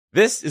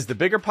This is the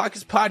Bigger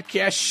Pockets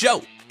Podcast,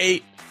 show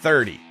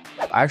 830.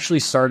 I actually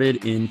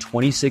started in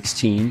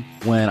 2016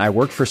 when I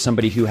worked for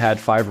somebody who had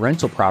 5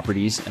 rental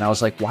properties. And I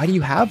was like, why do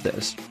you have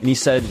this? And he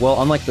said,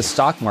 well, unlike the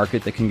stock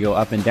market that can go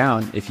up and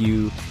down, if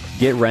you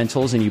get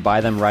rentals and you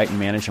buy them right and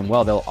manage them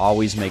well, they'll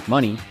always make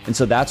money. And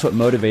so that's what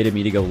motivated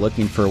me to go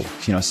looking for,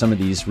 some of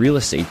these real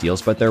estate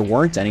deals, but there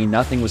weren't any.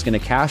 Nothing was going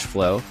to cash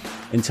flow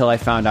until I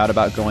found out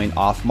about going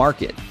off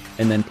market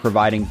and then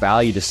providing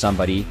value to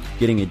somebody,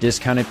 getting a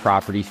discounted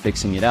property,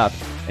 fixing it up.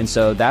 And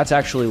so that's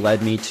actually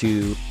led me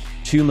to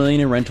 $2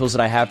 million in rentals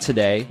that I have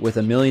today with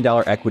 $1 million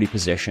equity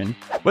position.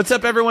 What's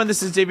up, everyone?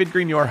 This is David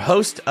Green, your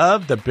host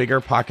of the Bigger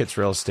Pockets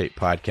Real Estate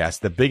Podcast,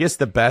 the biggest,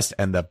 the best,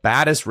 and the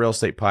baddest real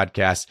estate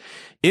podcast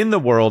in the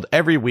world.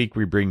 Every week,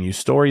 we bring you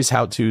stories,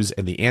 how-tos,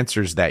 and the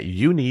answers that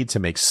you need to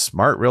make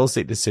smart real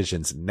estate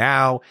decisions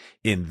now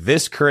in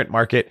this current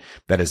market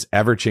that is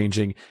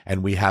ever-changing.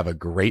 And we have a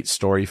great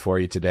story for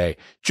you today.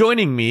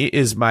 Joining me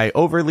is my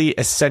overly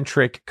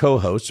eccentric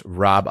co-host,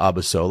 Rob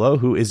Abasolo,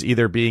 who is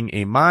either being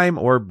a mime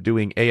or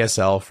doing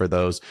ASL for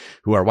those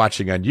who are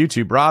watching on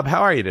YouTube. Rob,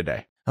 how are you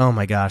today? Oh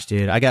my gosh,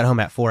 dude. I got home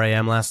at 4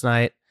 a.m. last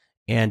night,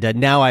 and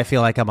now I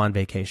feel like I'm on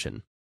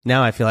vacation.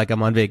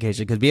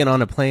 Because being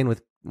on a plane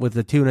with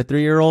a 2 and a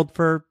 3-year-old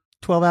for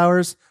 12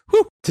 hours,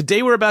 whew.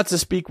 Today, we're about to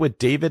speak with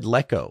David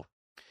Lecko.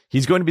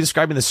 He's going to be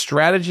describing the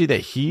strategy that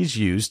he's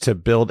used to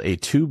build a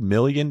 $2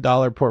 million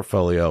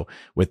portfolio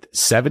with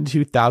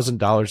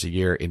 $72,000 a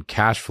year in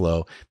cash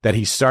flow that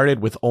he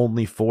started with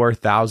only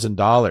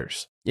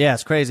 $4,000. Yeah,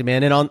 it's crazy,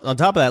 man. And on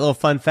top of that, little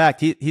fun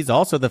fact, he's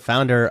also the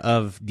founder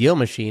of Deal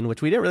Machine,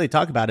 which we didn't really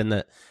talk about in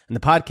the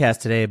podcast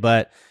today.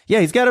 But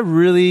yeah, he's got a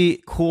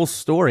really cool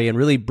story and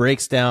really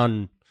breaks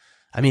down,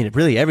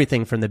 really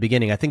everything from the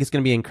beginning. I think it's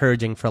going to be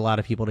encouraging for a lot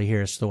of people to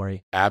hear his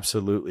story.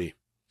 Absolutely.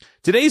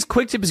 Today's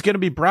quick tip is going to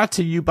be brought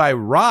to you by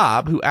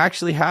Rob, who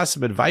actually has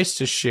some advice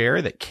to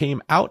share that came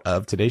out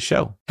of today's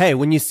show. Hey,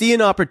 when you see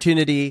an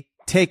opportunity,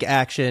 take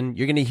action.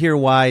 You're going to hear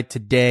why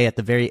today at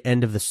the very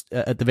end of the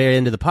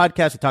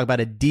podcast. We talk about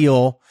a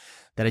deal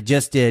that I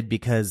just did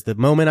because the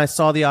moment I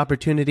saw the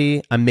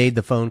opportunity, I made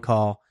the phone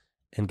call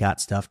and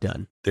got stuff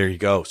done. There you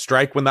go.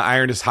 Strike when the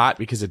iron is hot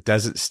because it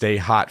doesn't stay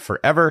hot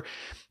forever.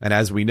 And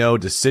as we know,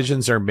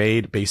 decisions are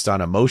made based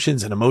on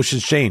emotions and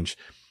emotions change.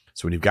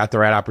 So when you've got the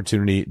right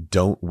opportunity,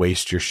 don't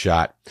waste your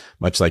shot.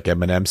 Much like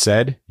Eminem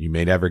said, you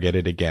may never get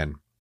it again.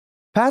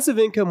 Passive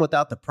income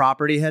without the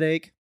property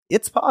headache?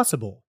 It's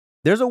possible.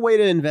 There's a way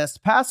to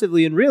invest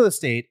passively in real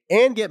estate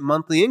and get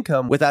monthly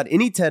income without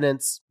any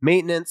tenants,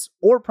 maintenance,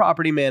 or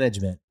property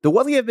management. The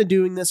wealthy have been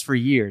doing this for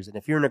years, and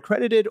if you're an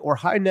accredited or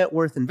high net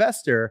worth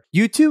investor,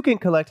 you too can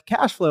collect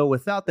cash flow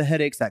without the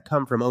headaches that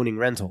come from owning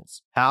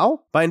rentals.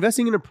 How? By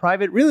investing in a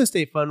private real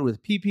estate fund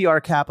with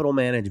PPR Capital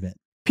Management.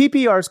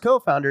 PPR's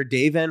co-founder,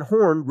 Dave Van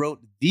Horn,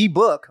 wrote the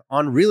book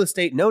on real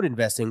estate note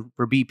investing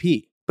for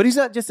BP. But he's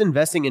not just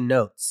investing in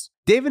notes.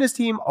 Dave and his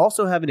team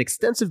also have an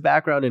extensive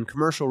background in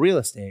commercial real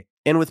estate.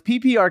 And with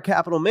PPR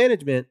Capital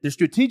Management, they're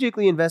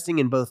strategically investing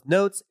in both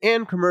notes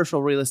and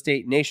commercial real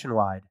estate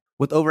nationwide.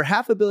 With over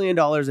 $500 million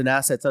in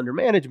assets under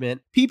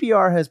management,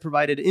 PPR has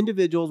provided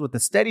individuals with a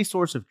steady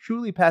source of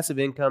truly passive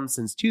income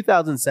since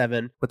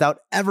 2007 without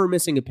ever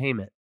missing a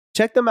payment.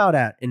 Check them out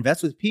at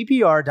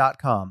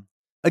investwithppr.com.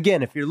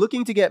 Again, if you're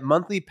looking to get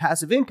monthly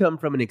passive income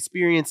from an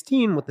experienced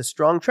team with a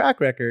strong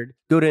track record,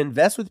 go to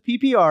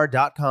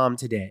investwithppr.com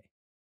today.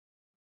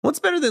 What's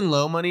better than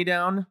low money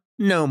down?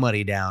 No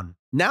money down.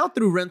 Now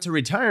through Rent to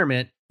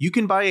Retirement, you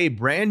can buy a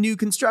brand new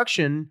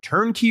construction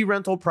turnkey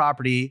rental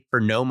property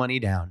for no money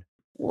down.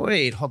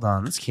 Wait, hold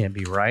on. This can't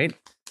be right.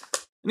 I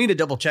need to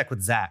double check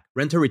with Zach,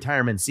 Rent to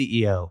Retirement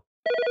CEO.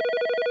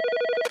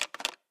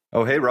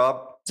 Oh, hey,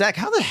 Rob. Zach,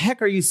 how the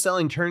heck are you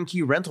selling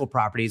turnkey rental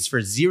properties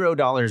for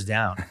 $0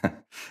 down?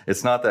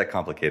 It's not that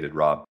complicated,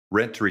 Rob.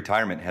 Rent to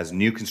Retirement has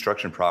new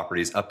construction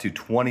properties up to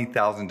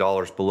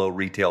 $20,000 below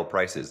retail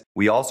prices.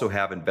 We also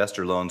have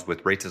investor loans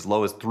with rates as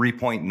low as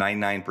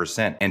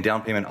 3.99% and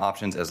down payment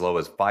options as low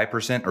as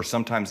 5% or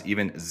sometimes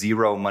even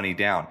zero money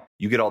down.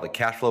 You get all the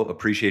cash flow,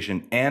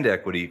 appreciation, and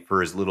equity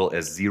for as little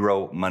as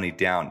zero money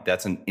down.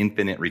 That's an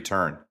infinite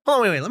return.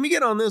 Oh, wait. Let me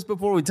get on this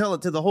before we tell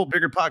it to the whole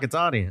Bigger Pockets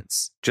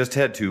audience. Just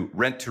head to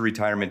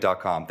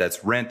renttoretirement.com.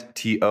 That's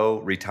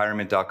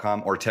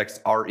rent-to-retirement.com or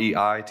text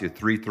REI to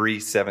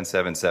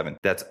 33777.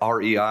 That's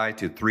REI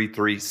to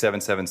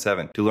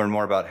 33777 to learn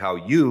more about how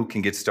you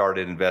can get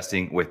started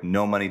investing with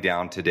no money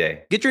down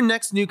today. Get your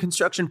next new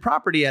construction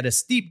property at a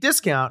steep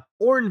discount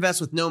or invest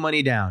with no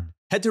money down.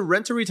 Head to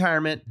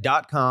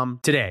renttoretirement.com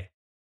today.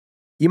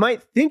 You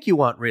might think you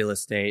want real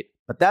estate,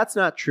 but that's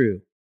not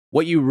true.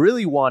 What you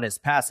really want is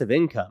passive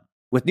income.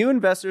 With new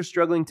investors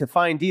struggling to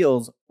find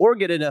deals or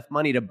get enough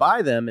money to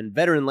buy them and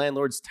veteran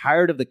landlords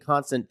tired of the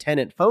constant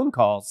tenant phone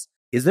calls,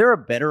 is there a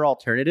better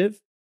alternative?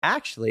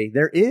 Actually,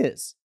 there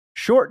is.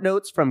 Short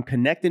notes from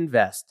Connect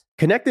Invest.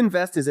 Connect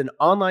Invest is an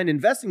online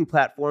investing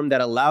platform that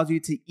allows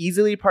you to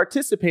easily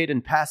participate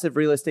in passive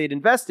real estate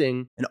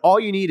investing, and all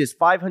you need is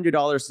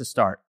 $500 to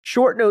start.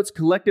 Short Notes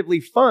collectively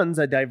funds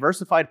a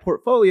diversified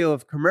portfolio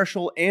of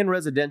commercial and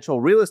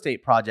residential real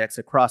estate projects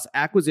across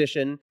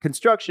acquisition,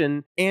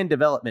 construction, and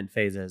development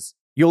phases.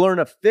 You'll earn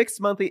a fixed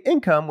monthly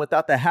income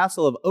without the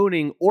hassle of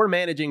owning or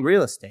managing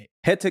real estate.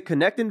 Head to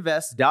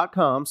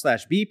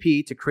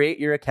connectinvest.com/BP to create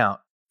your account.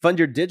 Fund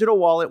your digital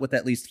wallet with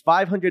at least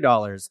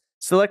 $500.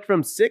 Select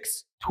from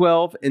 6,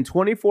 12, and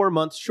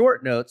 24-month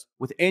short notes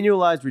with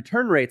annualized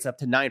return rates up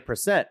to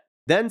 9%.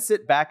 Then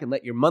sit back and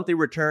let your monthly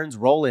returns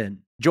roll in.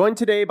 Join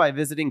today by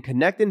visiting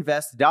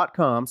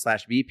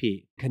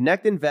connectinvest.com/BP.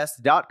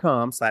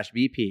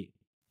 Connectinvest.com/BP.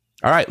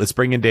 All right, let's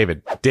bring in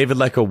David. David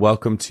Lecko,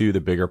 welcome to the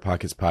Bigger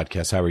Pockets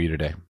podcast. How are you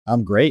today?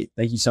 I'm great.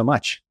 Thank you so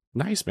much.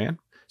 Nice, man.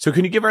 So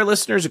can you give our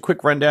listeners a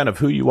quick rundown of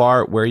who you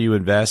are, where you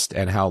invest,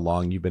 and how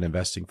long you've been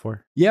investing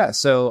for? Yeah.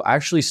 So I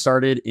actually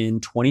started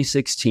in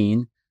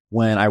 2016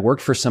 when I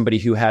worked for somebody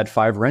who had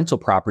 5 rental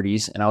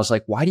properties. And I was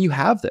like, why do you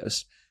have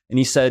those? And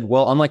he said,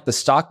 well, unlike the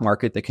stock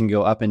market that can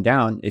go up and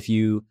down, if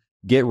you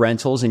get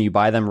rentals and you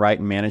buy them right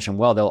and manage them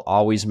well, they'll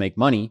always make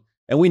money.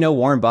 And we know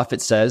Warren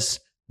Buffett says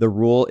the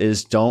rule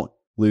is don't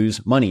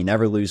lose money,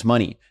 never lose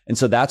money. And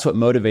so that's what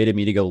motivated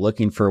me to go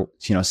looking for,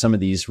 some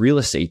of these real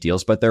estate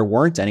deals, but there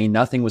weren't any.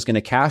 Nothing was going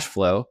to cash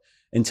flow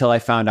until I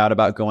found out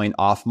about going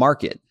off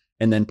market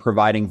and then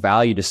providing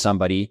value to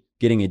somebody,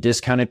 getting a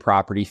discounted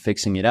property,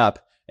 fixing it up.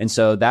 And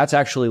so that's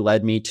actually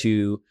led me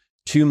to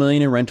 $2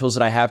 million in rentals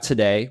that I have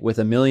today with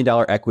 $1 million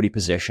equity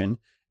position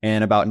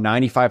and about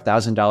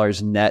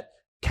 $95,000 net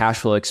cash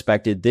flow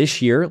expected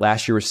this year.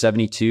 Last year was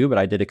 72, but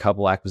I did a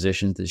couple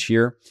acquisitions this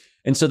year.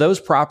 And so those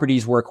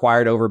properties were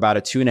acquired over about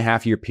a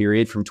 2.5 year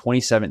period from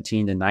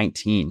 2017 to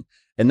 19.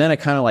 And then I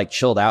kind of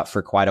chilled out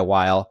for quite a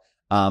while.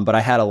 But I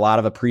had a lot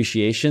of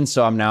appreciation.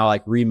 So I'm now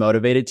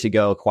remotivated to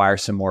go acquire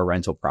some more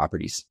rental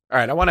properties. All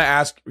right. I want to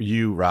ask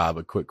you, Rob,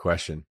 a quick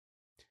question.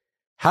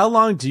 How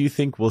long do you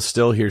think we'll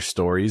still hear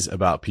stories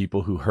about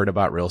people who heard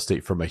about real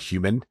estate from a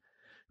human?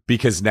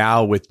 Because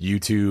now with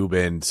YouTube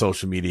and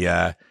social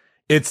media,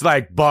 it's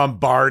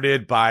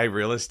bombarded by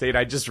real estate.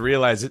 I just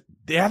realized it.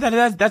 Yeah,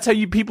 that's how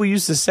people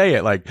used to say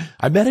it.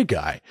 I met a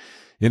guy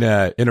in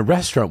a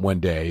restaurant one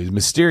day. A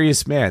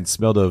mysterious man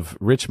smelled of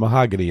rich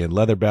mahogany and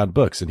leather-bound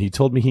books, and he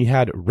told me he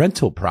had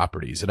rental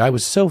properties, and I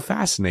was so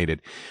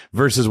fascinated.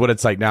 Versus what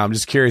it's like now. I'm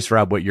just curious,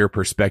 Rob, what your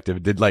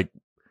perspective did.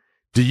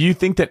 Do you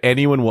think that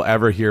anyone will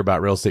ever hear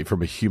about real estate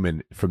from a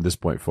human from this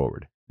point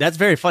forward? That's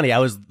very funny. I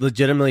was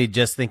legitimately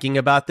just thinking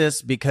about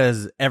this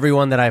because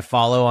everyone that I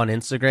follow on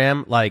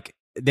Instagram,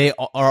 they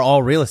are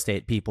all real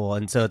estate people.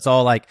 And so it's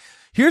all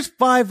here's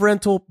 5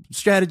 rental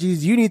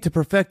strategies you need to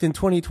perfect in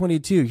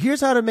 2022.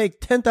 Here's how to make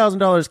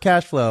 $10,000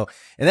 cash flow.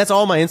 And that's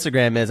all my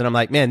Instagram is. And I'm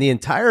like, man, the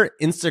entire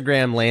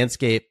Instagram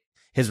landscape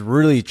has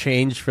really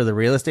changed for the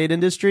real estate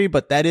industry,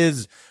 but that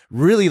is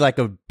really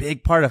a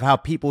big part of how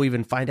people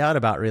even find out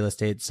about real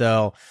estate.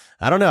 So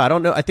I don't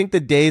know. I think the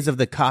days of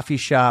the coffee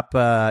shop,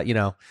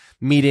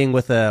 meeting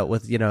with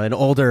an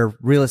older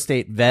real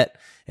estate vet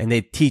and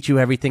they teach you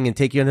everything and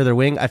take you under their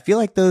wing. I feel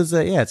like those,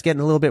 it's getting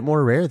a little bit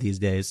more rare these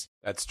days.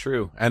 That's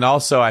true. And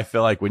also I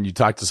feel like when you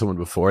talk to someone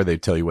before, they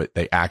tell you what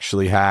they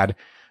actually had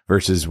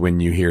versus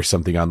when you hear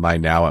something online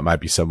now, it might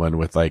be someone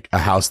with a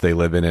house they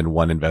live in and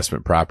 1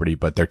 investment property,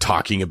 but they're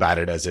talking about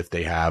it as if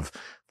they have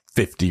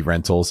 50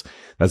 rentals.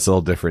 That's a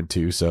little different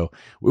too. So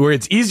where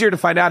it's easier to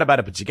find out about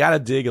it, but you got to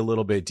dig a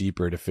little bit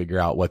deeper to figure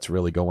out what's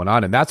really going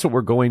on. And that's what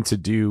we're going to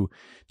do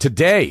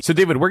today. So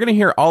David, we're going to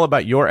hear all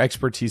about your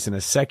expertise in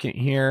a second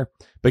here,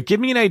 but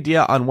give me an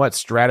idea on what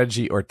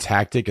strategy or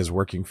tactic is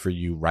working for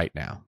you right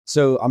now.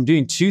 So I'm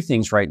doing 2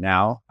 things right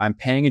now. I'm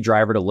paying a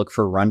driver to look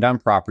for rundown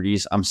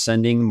properties. I'm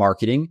sending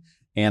marketing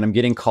and I'm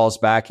getting calls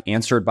back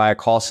answered by a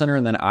call center.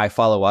 And then I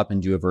follow up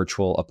and do a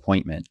virtual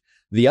appointment.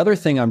 The other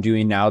thing I'm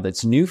doing now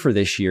that's new for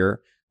this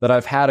year that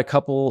I've had a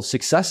couple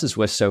successes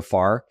with so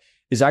far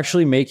is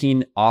actually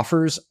making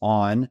offers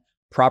on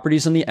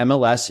properties in the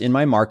MLS in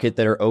my market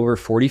that are over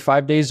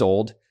 45 days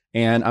old.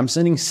 And I'm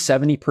sending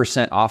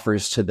 70%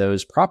 offers to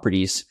those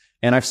properties.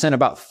 And I've sent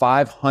about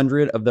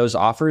 500 of those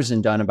offers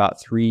and done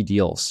about 3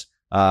 deals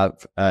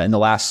in the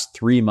last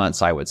 3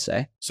 months, I would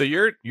say. So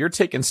you're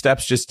taking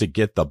steps just to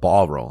get the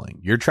ball rolling.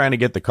 You're trying to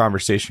get the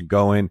conversation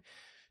going.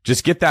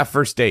 Just get that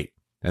first date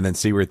and then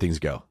see where things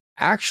go.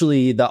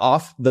 Actually,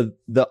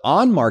 the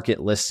on-market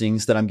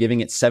listings that I'm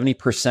giving it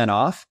 70%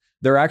 off,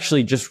 they're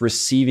actually just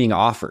receiving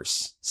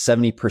offers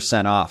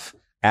 70% off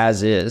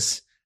as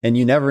is. And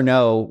you never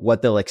know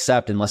what they'll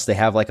accept unless they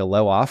have a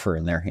low offer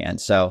in their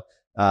hand. So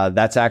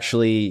that's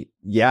actually,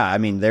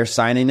 they're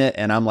signing it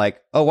and I'm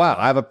like, oh, wow,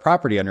 I have a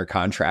property under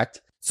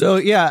contract. So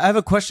I have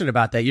a question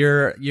about that.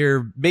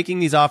 You're making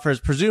these offers,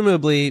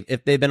 presumably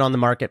if they've been on the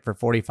market for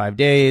 45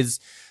 days,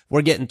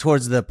 we're getting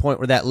towards the point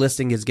where that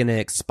listing is going to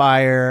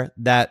expire.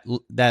 That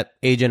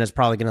agent is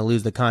probably going to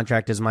lose the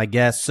contract is my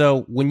guess.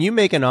 So when you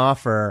make an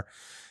offer,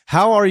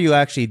 How are you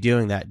actually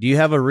doing that? Do you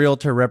have a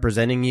realtor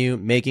representing you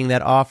making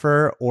that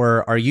offer,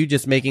 or are you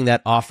just making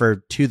that offer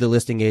to the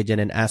listing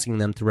agent and asking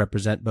them to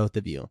represent both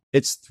of you?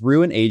 It's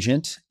through an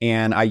agent,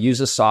 and I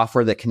use a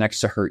software that connects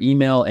to her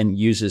email and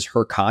uses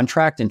her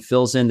contract and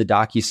fills in the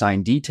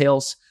DocuSign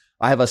details.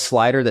 I have a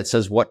slider that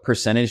says what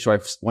percentage do I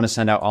want to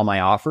send out all my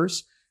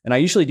offers. And I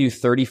usually do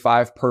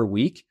 35 per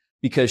week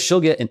because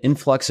she'll get an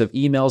influx of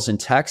emails and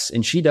texts,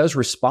 and she does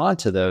respond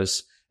to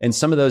those. And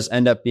some of those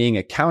end up being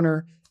a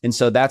counter. And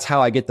so that's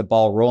how I get the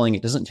ball rolling.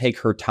 It doesn't take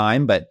her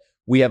time, but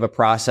we have a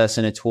process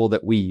and a tool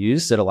that we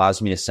use that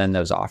allows me to send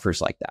those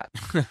offers like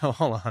that.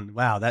 Hold on.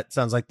 Wow. That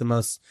sounds like the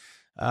most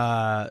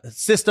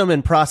system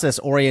and process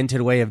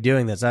oriented way of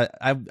doing this.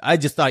 I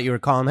just thought you were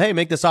calling, hey,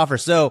 make this offer.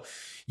 So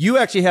you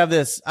actually have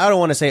this, I don't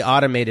want to say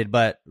automated,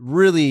 but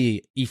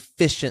really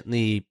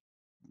efficiently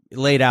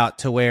laid out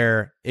to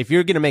where if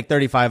you're going to make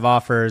 35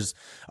 offers,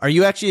 are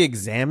you actually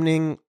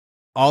examining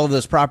all of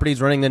those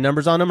properties, running the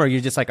numbers on them? Or are you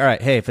just like, all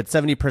right, hey, if it's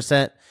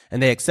 70%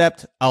 and they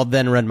accept, I'll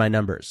then run my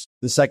numbers?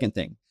 The second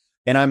thing,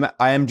 and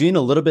I am doing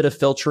a little bit of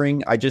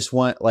filtering. I just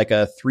want like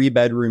a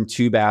 3-bedroom,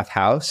 2-bath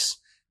house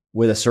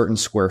with a certain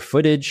square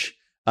footage.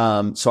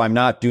 So I'm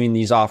not doing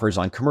these offers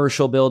on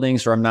commercial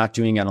buildings, or I'm not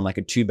doing it on like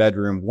a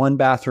 2-bedroom,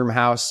 1-bathroom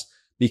house,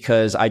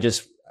 because I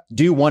just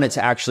do want it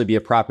to actually be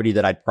a property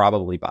that I'd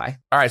probably buy.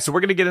 All right. So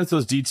we're going to get into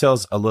those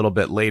details a little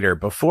bit later.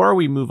 Before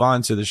we move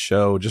on to the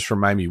show, just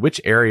remind me,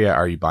 which area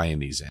are you buying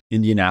these in?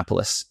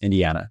 Indianapolis,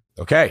 Indiana.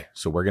 Okay.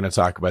 So we're going to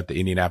talk about the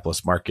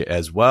Indianapolis market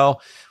as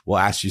well. We'll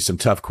ask you some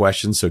tough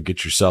questions, so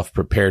get yourself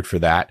prepared for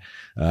that.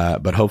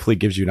 But hopefully it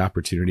gives you an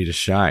opportunity to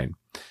shine.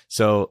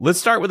 So let's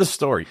start with a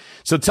story.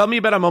 So tell me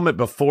about a moment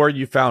before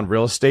you found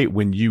real estate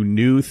when you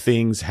knew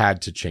things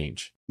had to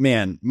change.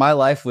 Man, my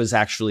life was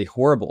actually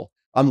horrible.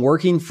 I'm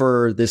working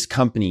for this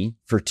company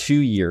for 2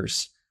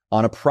 years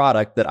on a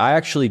product that I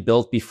actually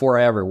built before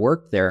I ever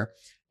worked there.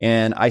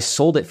 And I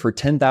sold it for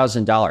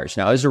 $10,000.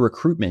 Now, it was a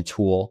recruitment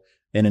tool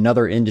in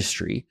another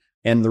industry.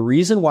 And the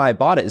reason why I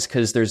bought it is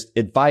because there's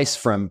advice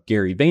from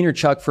Gary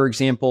Vaynerchuk, for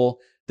example,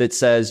 that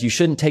says you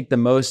shouldn't take the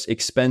most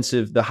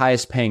expensive, the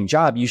highest paying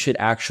job. You should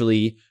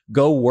actually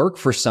go work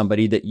for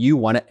somebody that you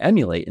want to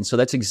emulate. And so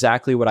that's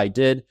exactly what I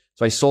did.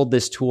 So I sold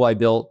this tool I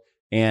built,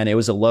 and it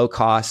was a low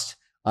cost.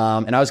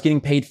 And I was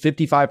getting paid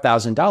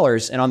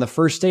 $55,000. And on the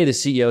first day, the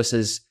CEO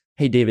says,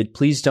 hey, David,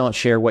 please don't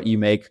share what you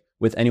make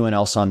with anyone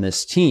else on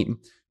this team,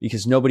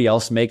 because nobody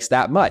else makes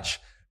that much.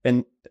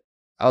 And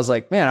I was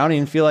like, man, I don't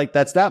even feel like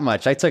that's that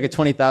much. I took a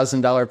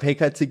 $20,000 pay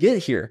cut to get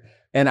here.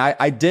 And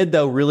I did,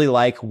 though, really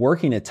like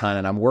working a ton.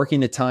 And I'm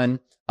working a ton.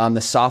 I'm the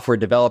software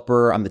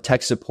developer. I'm the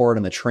tech support.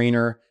 I'm the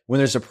trainer. When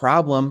there's a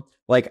problem,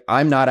 like,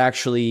 I'm not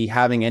actually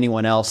having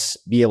anyone else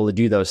be able to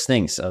do those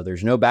things. So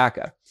there's no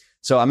backup.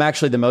 So I'm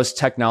actually the most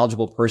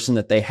technological person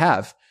that they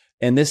have.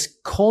 And this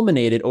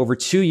culminated over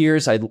 2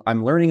 years.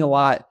 I'm learning a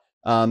lot.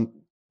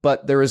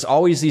 But there was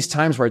always these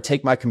times where I'd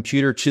take my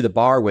computer to the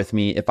bar with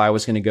me if I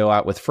was going to go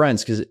out with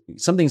friends, because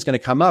something's going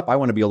to come up. I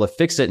want to be able to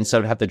fix it instead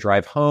of have to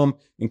drive home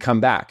and come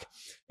back.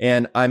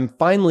 And I'm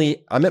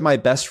at my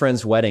best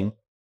friend's wedding,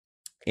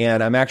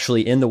 and I'm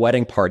actually in the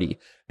wedding party.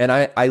 And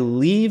I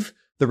leave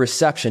the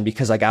reception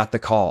because I got the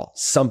call.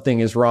 Something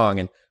is wrong.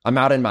 And I'm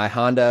out in my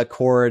Honda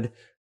Accord,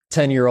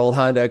 10-year-old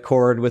Honda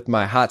Accord with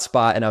my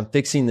hotspot, and I'm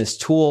fixing this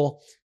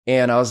tool.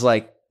 And I was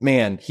like,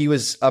 man, he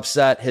was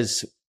upset.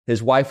 His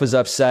wife was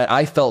upset.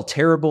 I felt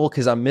terrible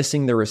because I'm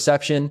missing the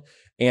reception.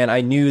 And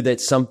I knew that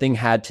something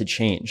had to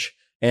change.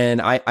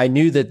 And I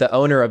knew that the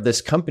owner of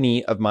this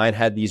company of mine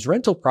had these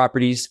rental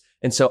properties.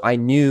 And so I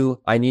knew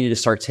I needed to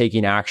start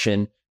taking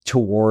action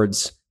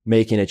towards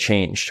making a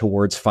change,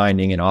 towards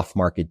finding an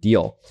off-market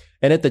deal.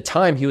 And at the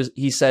time,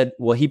 he said,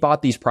 well, he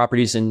bought these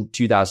properties in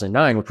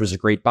 2009, which was a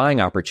great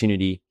buying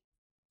opportunity.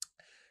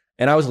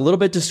 And I was a little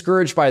bit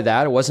discouraged by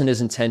that. It wasn't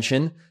his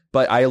intention,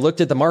 but I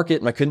looked at the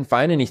market and I couldn't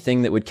find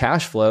anything that would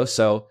cash flow.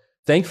 So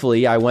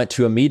thankfully, I went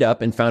to a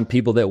meetup and found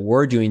people that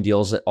were doing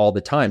deals all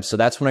the time. So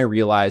that's when I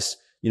realized,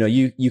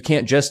 you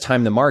can't just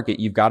time the market.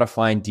 You've got to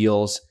find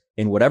deals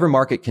in whatever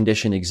market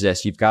condition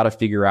exists. You've got to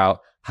figure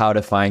out how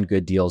to find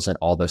good deals in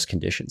all those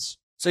conditions.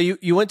 So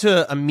you went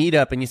to a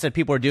meetup and you said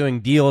people are doing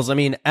deals. I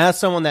mean, as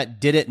someone that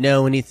didn't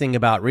know anything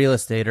about real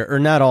estate or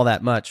not all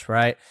that much,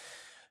 right?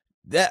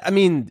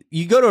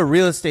 You go to a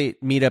real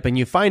estate meetup and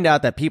you find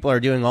out that people are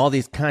doing all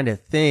these kind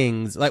of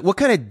things. Like, what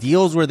kind of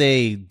deals were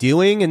they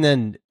doing? And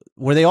then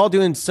were they all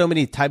doing so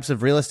many types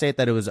of real estate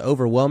that it was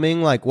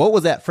overwhelming? Like, what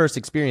was that first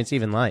experience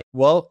even like?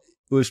 Well,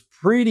 it was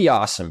pretty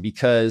awesome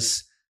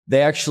because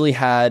they actually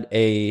had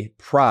a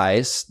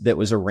prize that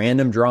was a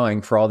random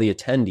drawing for all the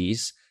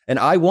attendees. And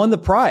I won the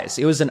prize.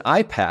 It was an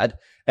iPad.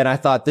 And I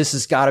thought, this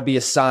has got to be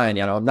a sign.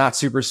 I'm not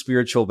super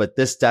spiritual, but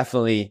this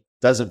definitely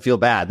doesn't feel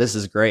bad. This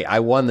is great.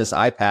 I won this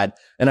iPad,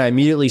 and I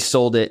immediately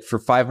sold it for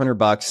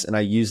 $500. And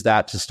I used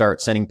that to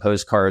start sending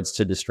postcards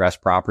to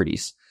distressed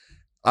properties.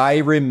 I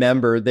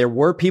remember there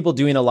were people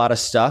doing a lot of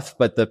stuff,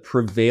 but the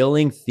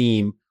prevailing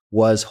theme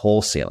was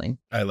wholesaling.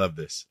 I love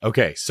this.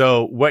 Okay.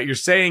 So what you're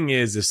saying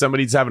is if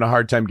somebody's having a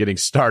hard time getting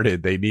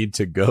started, they need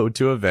to go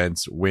to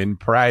events, win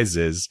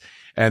prizes,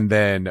 and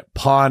then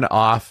pawn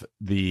off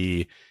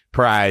the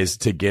prize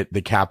to get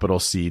the capital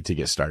C to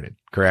get started.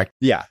 Correct?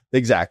 Yeah,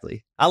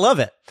 exactly. I love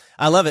it.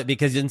 I love it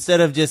because instead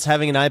of just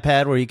having an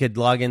iPad where you could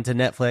log into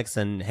Netflix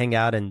and hang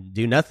out and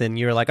do nothing,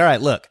 you're like, all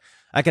right, look,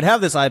 I could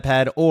have this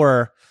iPad,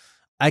 or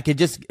I could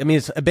just, I mean,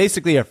 it's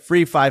basically a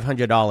free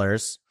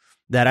 $500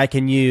 that I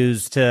can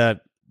use to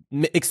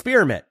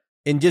experiment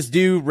and just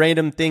do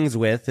random things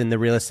with in the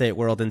real estate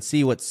world and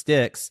see what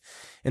sticks.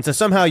 And so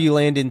somehow you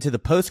land into the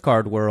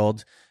postcard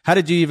world. How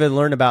did you even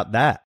learn about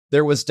that?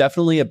 There was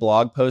definitely a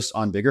blog post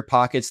on Bigger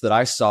Pockets that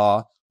I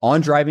saw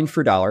on Driving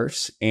for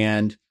Dollars.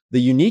 And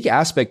the unique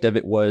aspect of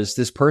it was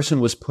this person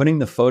was putting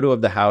the photo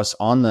of the house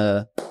on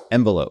the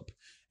envelope.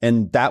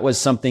 And that was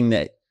something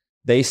that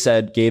they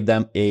said gave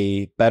them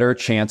a better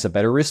chance, a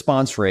better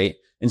response rate.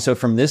 And so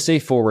from this day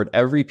forward,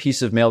 every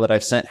piece of mail that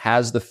I've sent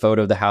has the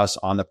photo of the house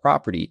on the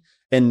property,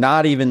 and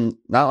not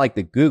like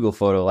the Google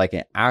photo, like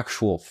an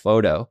actual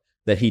photo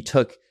that he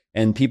took.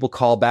 And people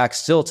call back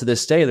still to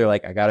this day. They're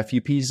like, I got a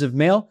few pieces of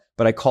mail,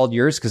 but I called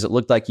yours because it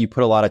looked like you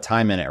put a lot of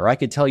time in it. Or I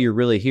could tell you're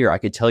really here. I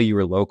could tell you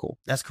were local.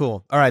 That's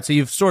cool. All right. So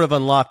you've sort of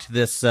unlocked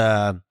this,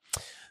 you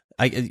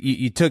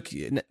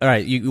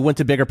went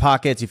to Bigger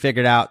Pockets. You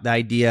figured out the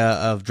idea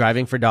of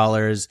driving for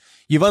dollars.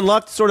 You've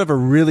unlocked sort of a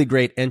really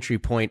great entry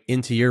point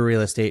into your real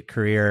estate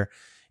career,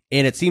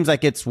 and it seems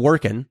like it's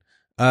working.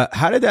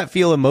 How did that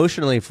feel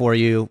emotionally for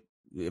you,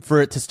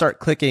 for it to start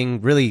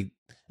clicking? Really,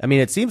 I mean,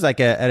 it seems like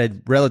at a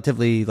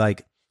relatively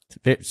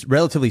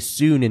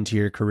soon into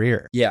your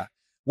career. Yeah.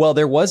 Well,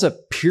 there was a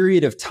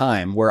period of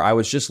time where I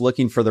was just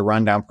looking for the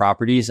rundown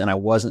properties and I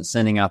wasn't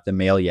sending out the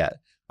mail yet.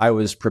 I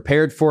was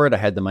prepared for it. I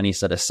had the money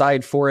set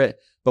aside for it.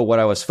 But what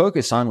I was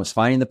focused on was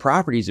finding the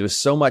properties. It was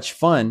so much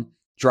fun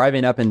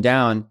driving up and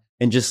down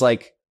and just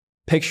like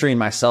picturing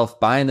myself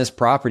buying this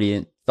property,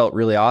 and it felt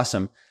really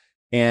awesome.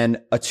 And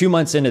 2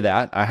 months into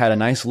that, I had a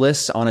nice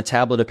list on a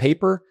tablet of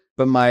paper,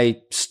 but my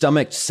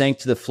stomach sank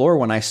to the floor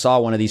when I saw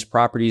one of these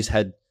properties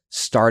had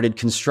started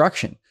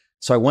construction.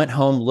 So I went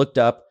home, looked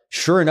up.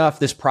 Sure enough,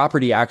 this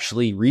property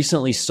actually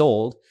recently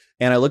sold,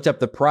 and I looked up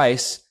the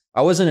price.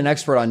 I wasn't an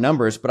expert on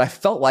numbers, but I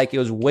felt like it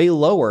was way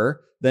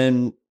lower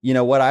than,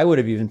 what I would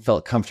have even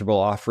felt comfortable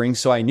offering.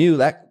 So I knew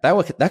that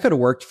could have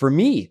worked for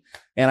me.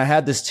 And I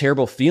had this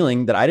terrible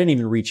feeling that I didn't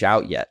even reach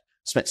out yet.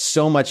 Spent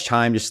so much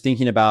time just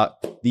thinking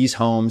about these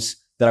homes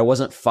that I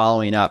wasn't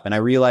following up. And I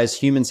realized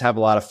humans have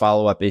a lot of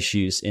follow-up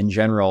issues in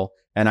general.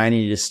 And I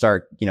needed to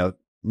start,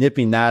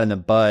 nipping that in the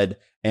bud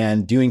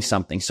and doing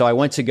something. So I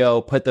went to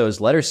go put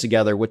those letters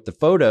together with the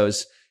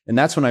photos. And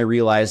that's when I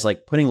realized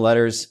like putting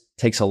letters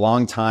takes a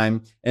long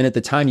time. And at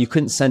the time you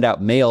couldn't send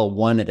out mail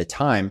one at a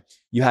time.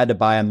 You had to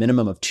buy a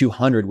minimum of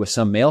 200 with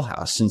some mail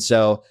house. And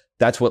so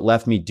that's what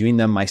left me doing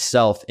them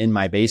myself in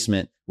my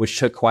basement, which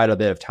took quite a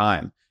bit of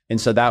time. And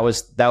so that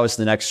was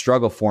the next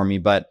struggle for me.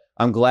 But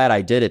I'm glad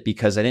I did it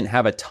because I didn't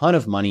have a ton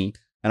of money.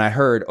 And I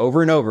heard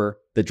over and over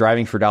that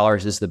Driving for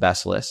Dollars is the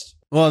best list.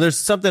 Well, there's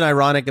something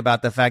ironic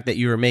about the fact that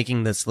you were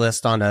making this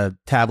list on a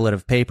tablet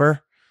of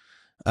paper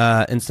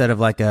instead of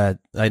like an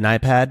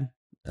iPad,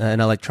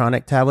 an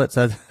electronic tablet.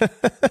 So,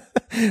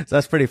 so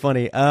that's pretty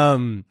funny.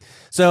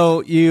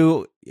 So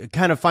you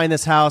kind of find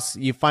this house,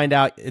 you find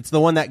out it's the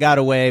one that got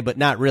away, but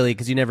not really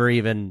because you never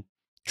even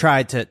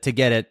tried to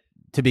get it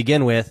to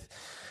begin with.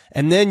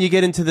 And then you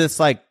get into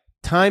this like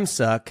time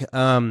suck.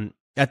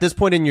 At this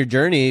point in your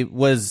journey,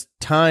 was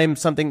time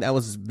something that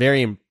was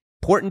very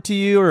important to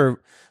you,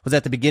 or was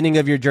that the beginning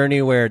of your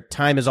journey where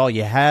time is all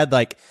you had?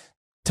 Like,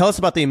 tell us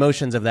about the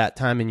emotions of that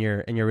time in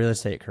your real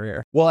estate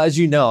career. Well, as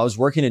you know, I was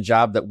working a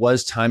job that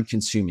was time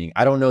consuming.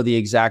 I don't know the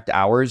exact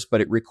hours,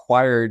 but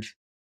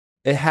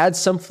it had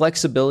some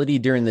flexibility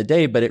during the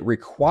day, but it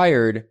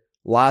required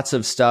lots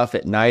of stuff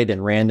at night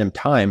and random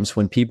times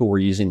when people were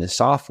using the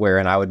software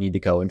and I would need to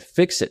go and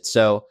fix it.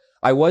 So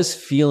I was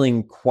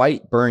feeling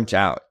quite burnt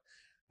out.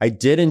 I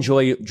did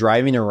enjoy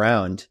driving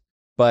around,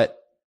 but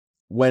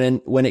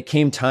when it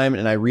came time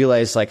and I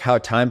realized like how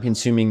time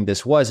consuming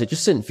this was, it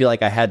just didn't feel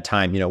like I had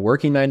time,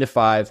 working 9 to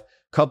 5,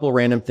 couple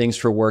random things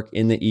for work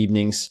in the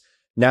evenings.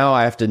 Now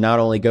I have to not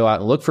only go out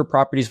and look for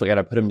properties, but I got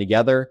to put them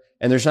together.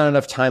 And there's not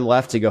enough time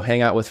left to go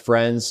hang out with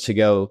friends, to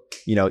go,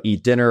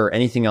 eat dinner or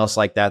anything else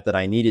like that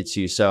I needed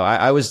to. So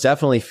I was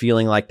definitely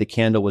feeling like the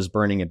candle was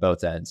burning at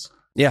both ends.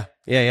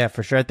 Yeah,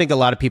 for sure. I think a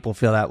lot of people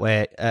feel that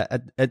way,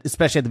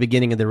 especially at the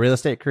beginning of the real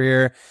estate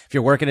career. If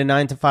you're working a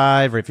 9 to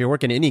 5, or if you're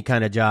working any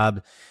kind of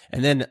job,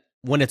 and then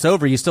when it's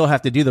over, you still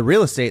have to do the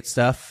real estate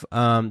stuff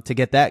to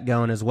get that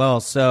going as well.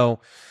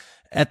 So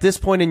at this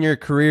point in your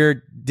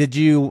career, did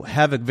you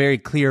have a very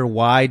clear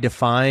why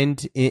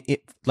defined,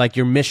 like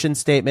your mission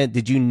statement?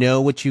 Did you know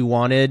what you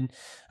wanted?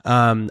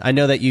 I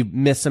know that you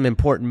missed some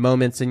important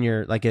moments in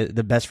your,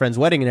 the best friend's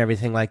wedding and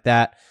everything like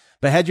that.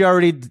 But had you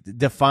already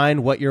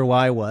defined what your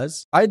why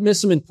was? I'd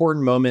missed some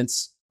important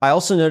moments. I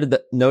also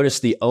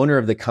noticed the owner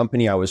of the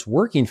company I was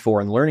working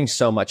for and learning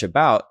so much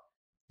about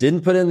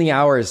didn't put in the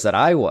hours that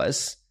I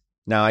was.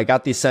 Now, I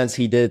got the sense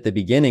he did at the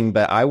beginning,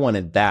 but I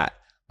wanted that.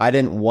 I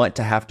didn't want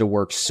to have to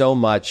work so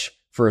much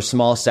for a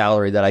small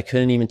salary that I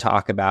couldn't even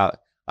talk about.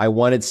 I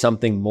wanted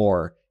something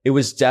more. It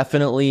was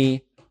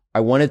definitely, I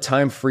wanted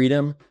time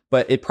freedom,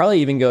 but it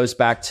probably even goes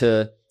back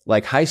to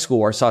like high school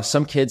where I saw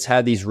some kids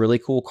had these really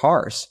cool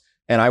cars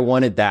and I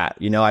wanted that.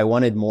 I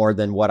wanted more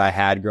than what I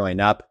had growing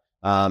up.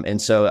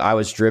 And so I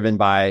was driven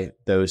by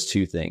those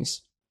two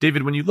things.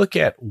 David, when you look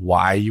at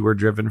why you were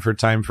driven for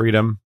time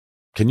freedom,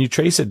 can you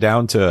trace it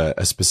down to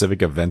a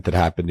specific event that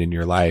happened in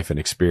your life, an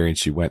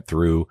experience you went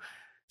through,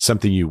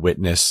 something you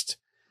witnessed?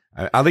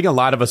 I think a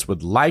lot of us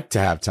would like to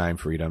have time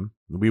freedom.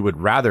 We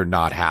would rather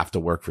not have to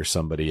work for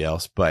somebody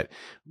else. But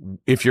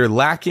if you're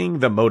lacking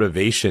the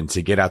motivation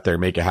to get out there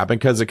and make it happen,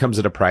 because it comes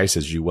at a price,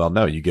 as you well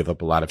know, you give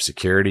up a lot of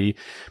security.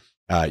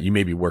 You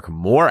maybe work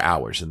more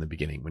hours in the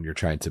beginning when you're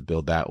trying to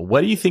build that.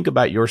 What do you think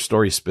about your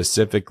story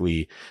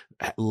specifically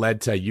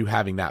led to you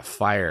having that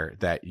fire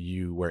that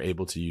you were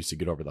able to use to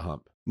get over the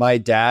hump? My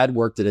dad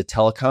worked at a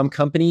telecom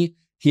company.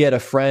 He had a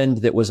friend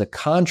that was a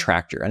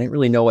contractor. I didn't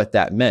really know what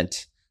that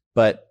meant,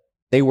 but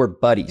they were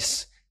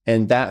buddies.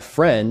 And that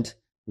friend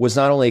was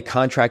not only a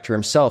contractor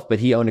himself, but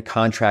he owned a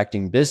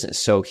contracting business.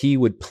 So he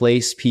would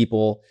place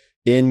people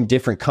in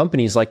different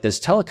companies like this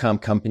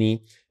telecom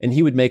company, and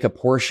he would make a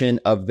portion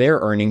of their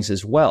earnings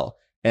as well.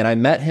 And I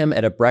met him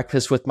at a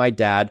breakfast with my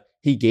dad.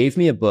 He gave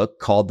me a book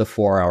called The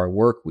 4-Hour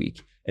Work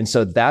Week. And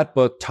so that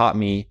book taught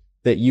me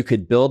that you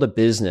could build a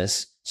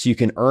business so you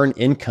can earn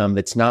income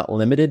that's not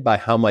limited by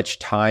how much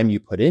time you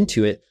put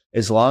into it,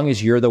 as long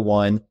as you're the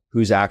one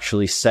who's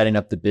actually setting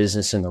up the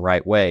business in the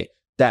right way.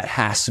 That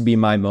has to be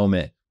my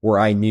moment where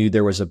I knew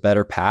there was a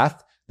better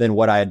path than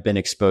what I had been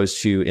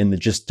exposed to in the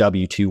just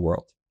W-2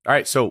 world. All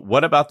right. So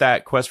what about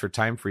that quest for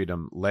time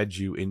freedom led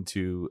you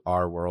into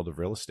our world of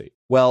real estate?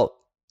 Well,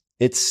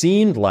 it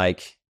seemed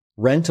like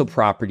rental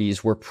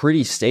properties were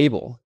pretty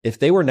stable. If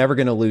they were never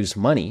going to lose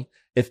money,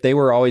 if they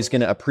were always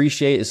going to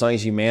appreciate as long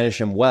as you manage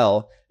them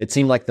well, it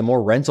seemed like the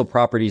more rental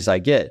properties I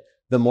get,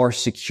 the more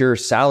secure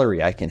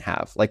salary I can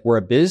have. Like where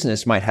a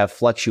business might have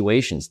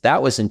fluctuations,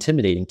 that was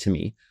intimidating to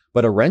me.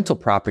 But a rental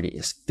property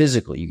is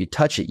physical. You could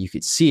touch it. You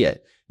could see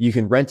it. You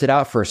can rent it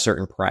out for a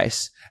certain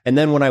price. And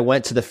then when I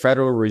went to the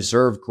Federal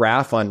Reserve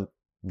graph on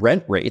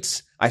rent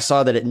rates, I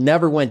saw that it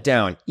never went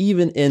down.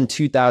 Even in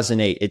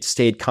 2008, it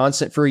stayed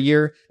constant for a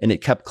year and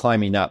it kept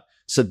climbing up.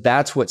 So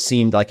that's what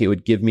seemed like it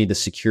would give me the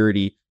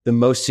security, the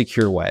most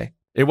secure way.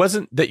 It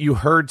wasn't that you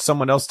heard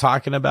someone else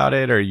talking about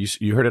it or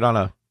you heard it on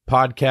a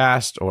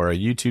podcast or a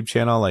YouTube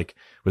channel. Like,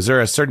 was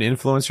there a certain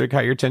influencer that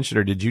caught your attention,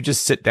 or did you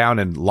just sit down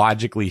and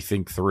logically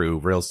think through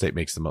real estate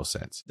makes the most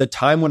sense? The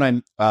time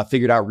when I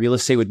figured out real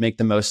estate would make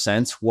the most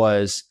sense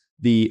was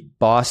the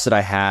boss that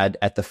I had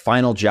at the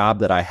final job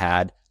that I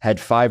had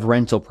 5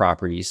 rental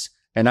properties.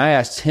 And I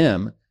asked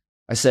him,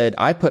 I said,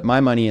 I put my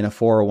money in a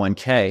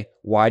 401k.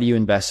 Why do you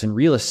invest in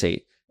real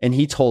estate? And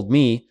he told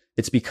me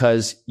it's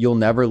because you'll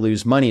never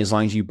lose money as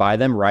long as you buy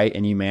them right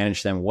and you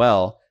manage them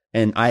well.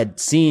 And I had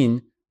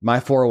seen my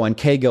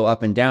 401k go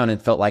up and down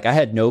and felt like I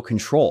had no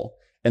control.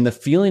 And the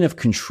feeling of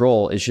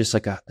control is just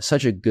like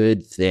such a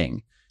good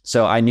thing.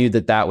 So I knew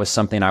that that was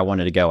something I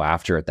wanted to go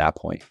after at that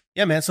point.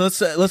 Yeah, man. So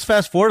let's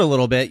fast forward a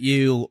little bit.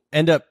 You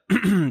end up,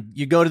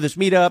 you go to this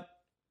meetup,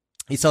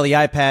 you sell the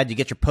iPad, you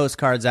get your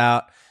postcards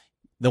out.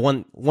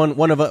 One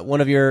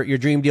of your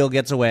dream deal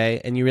gets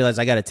away, and you realize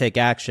I got to take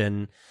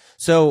action.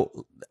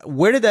 So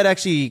where did that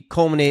actually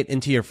culminate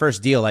into your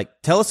first deal? Like,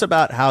 tell us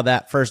about how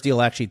that first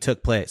deal actually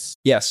took place.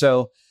 Yeah.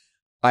 So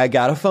I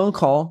got a phone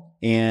call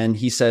and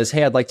he says,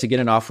 hey, I'd like to get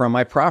an offer on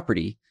my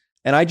property.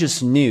 And I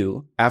just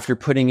knew after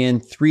putting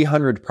in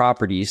 300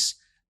 properties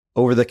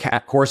over the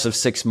course of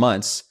 6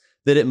 months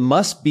that it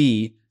must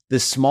be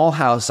this small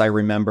house I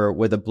remember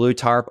with a blue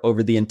tarp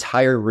over the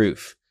entire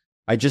roof.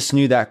 I just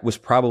knew that was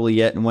probably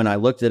it. And when I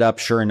looked it up,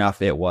 sure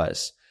enough, it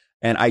was.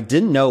 And I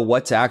didn't know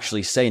what to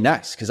actually say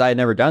next because I had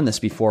never done this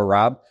before,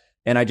 Rob.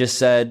 And I just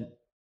said,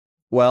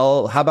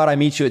 well, how about I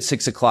meet you at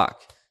 6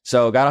 o'clock?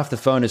 So I got off the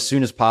phone as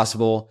soon as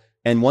possible.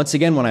 And once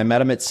again, when I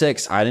met him at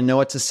 6, I didn't know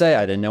what to say.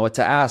 I didn't know what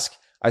to ask.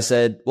 I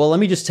said, well, let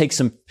me just take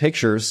some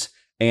pictures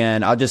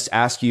and I'll just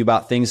ask you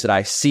about things that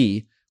I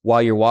see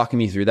while you're walking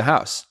me through the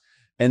house.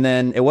 And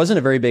then it wasn't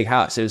a very big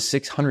house. It was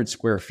 600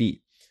 square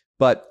feet.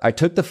 But I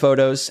took the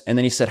photos and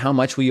then he said, how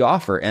much will you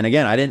offer? And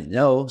again, I didn't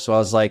know. So I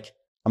was like,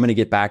 I'm going to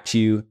get back to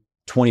you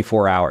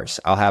 24 hours.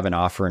 I'll have an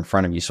offer in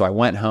front of you. So I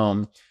went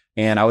home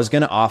and I was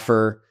going to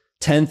offer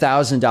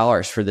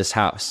 $10,000 for this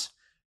house.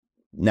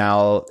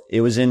 Now it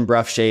was in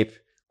rough shape.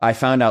 I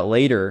found out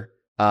later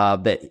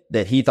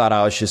that he thought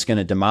I was just going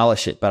to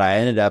demolish it, but I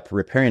ended up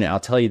repairing it. I'll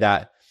tell you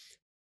that.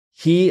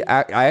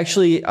 I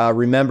actually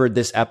remembered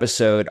this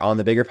episode on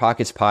the Bigger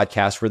Pockets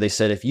podcast where they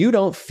said, if you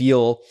don't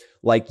feel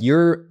like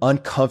you're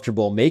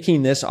uncomfortable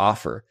making this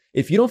offer,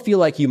 if you don't feel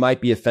like you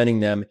might be offending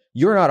them,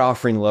 you're not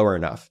offering lower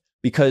enough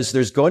because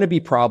there's going to be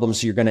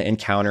problems you're going to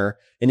encounter.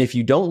 And if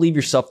you don't leave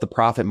yourself the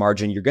profit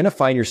margin, you're going to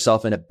find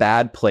yourself in a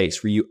bad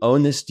place where you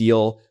own this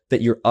deal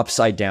that you're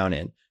upside down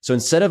in. So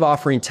instead of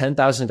offering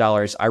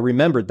 $10,000, I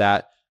remembered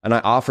that and I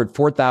offered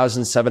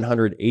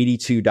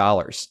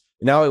 $4,782.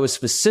 Now it was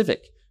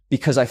specific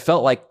because I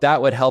felt like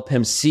that would help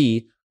him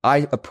see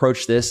I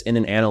approach this in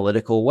an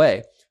analytical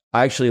way.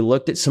 I actually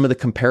looked at some of the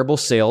comparable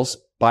sales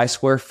by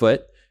square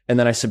foot, and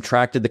then I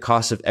subtracted the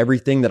cost of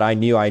everything that I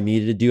knew I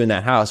needed to do in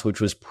that house,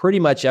 which was pretty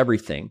much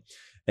everything.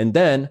 And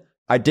then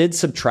I did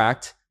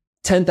subtract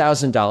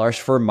 $10,000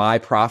 for my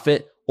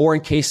profit, or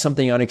in case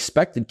something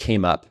unexpected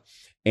came up.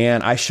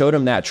 And I showed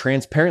him that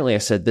transparently. I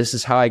said, this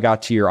is how I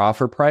got to your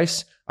offer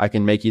price. I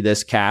can make you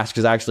this cash,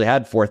 because I actually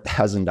had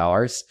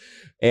 $4,000.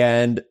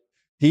 And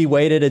he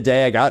waited a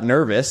day. I got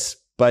nervous,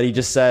 but he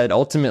just said,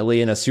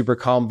 ultimately in a super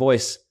calm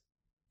voice,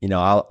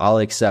 I'll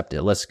accept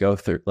it. Let's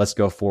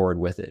go forward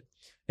with it.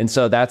 And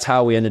so that's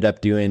how we ended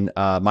up doing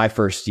my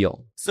first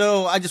deal.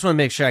 So I just want to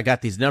make sure I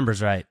got these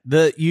numbers right.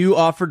 You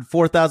offered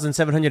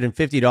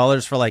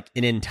 $4,750 for like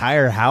an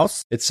entire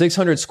house? It's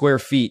 600 square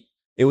feet.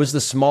 It was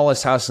the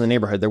smallest house in the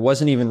neighborhood. There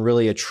wasn't even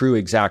really a true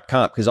exact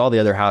comp, because all the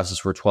other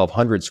houses were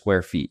 1,200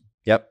 square feet.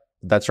 Yep,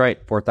 that's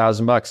right.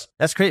 $4,000.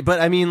 That's great.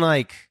 But I mean,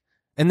 like,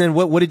 and then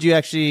what did you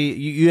actually,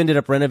 you ended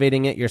up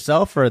renovating it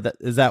yourself, or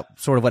is that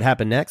sort of what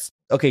happened next?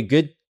 Okay,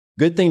 good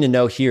thing to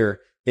know here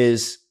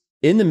is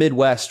in the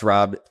Midwest,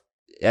 Rob,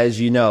 as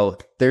you know,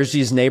 there's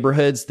these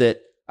neighborhoods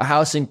that a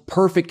house in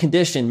perfect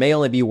condition may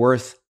only be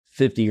worth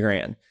 50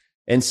 grand.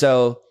 And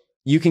so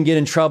you can get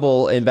in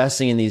trouble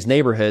investing in these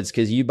neighborhoods,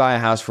 because you buy a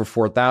house for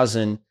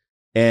 4,000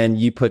 and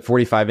you put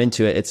 45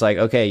 into it. It's like,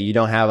 okay, you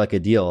don't have like a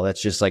deal.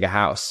 That's just like a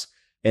house.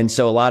 And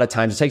so a lot of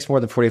times it takes more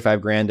than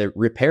 45 grand to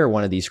repair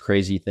one of these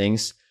crazy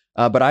things.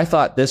 But I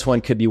thought this one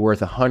could be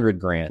worth 100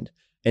 grand.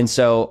 And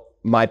so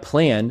my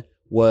plan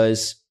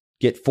was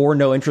get 4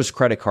 no interest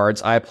credit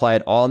cards. I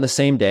applied all on the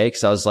same day,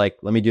 because I was like,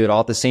 let me do it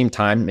all at the same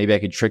time. Maybe I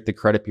could trick the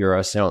credit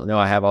bureau so they don't know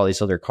I have all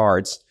these other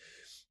cards.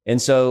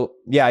 And so,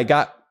 yeah, I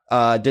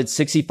did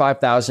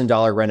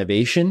 $65,000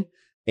 renovation,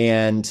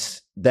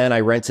 and then I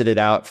rented it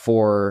out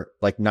for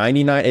like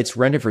 $99. It's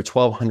rented for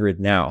 $1,200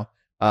 now.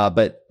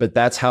 But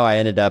that's how I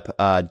ended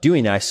up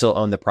doing it. I still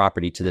own the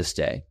property to this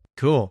day.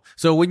 Cool.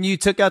 So when you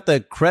took out the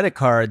credit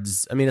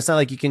cards, I mean, it's not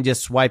like you can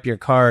just swipe your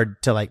card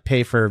to like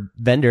pay for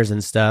vendors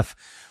and stuff.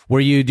 Were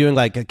you doing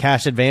like a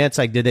cash advance?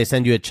 Like, did they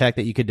send you a check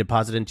that you could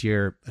deposit into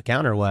your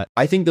account, or what?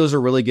 I think those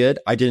are really good.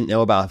 I didn't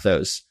know about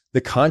those.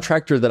 The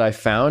contractor that I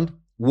found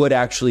would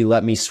actually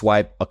let me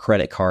swipe a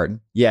credit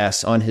card,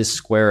 yes, on his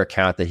Square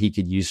account that he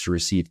could use to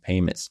receive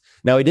payments.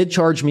 Now, he did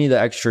charge me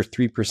the extra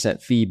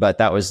 3% fee, but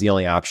that was the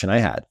only option I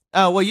had.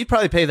 Oh, well, you'd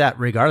probably pay that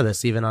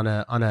regardless, even on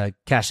a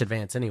cash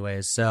advance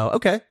anyways. So,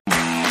 okay.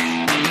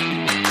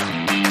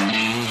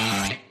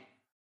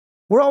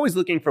 We're always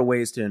looking for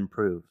ways to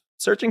improve,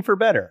 searching for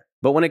better.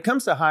 But when it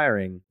comes to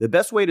hiring, the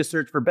best way to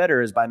search for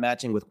better is by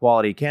matching with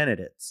quality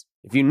candidates.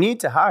 If you need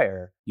to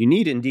hire, you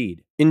need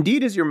Indeed.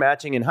 Indeed is your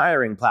matching and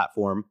hiring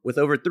platform with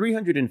over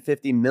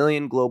 350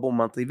 million global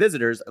monthly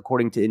visitors,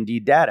 according to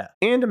Indeed data,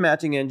 and a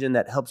matching engine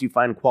that helps you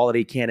find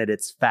quality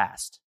candidates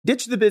fast.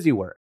 Ditch the busy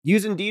work.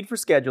 Use Indeed for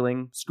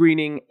scheduling,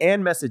 screening,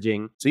 and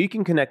messaging so you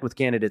can connect with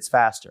candidates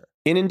faster.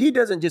 And Indeed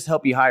doesn't just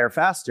help you hire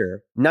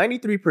faster.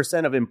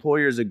 93% of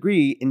employers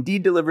agree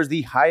Indeed delivers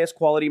the highest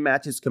quality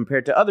matches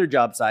compared to other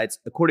job sites,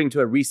 according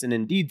to a recent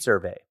Indeed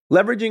survey.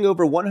 Leveraging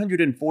over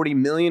 140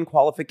 million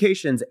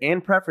qualifications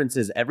and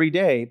preferences every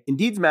day,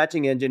 Indeed's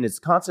matching engine is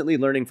constantly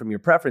learning from your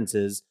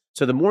preferences,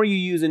 so the more you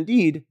use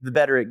Indeed, the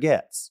better it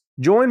gets.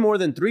 Join more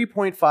than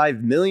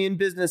 3.5 million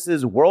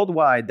businesses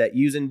worldwide that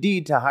use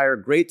Indeed to hire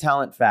great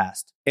talent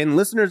fast. And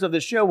listeners of the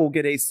show will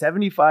get a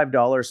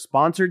 $75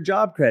 sponsored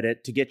job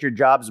credit to get your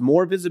jobs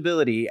more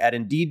visibility at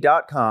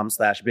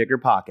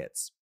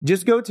Indeed.com/biggerpockets.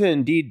 Just go to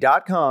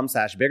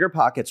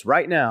Indeed.com/biggerpockets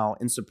right now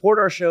and support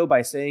our show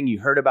by saying you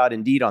heard about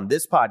Indeed on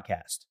this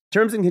podcast.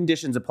 Terms and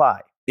conditions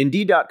apply.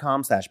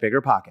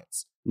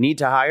 Indeed.com/biggerpockets. Need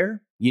to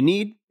hire? You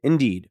need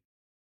Indeed.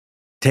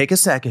 Take a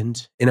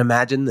second and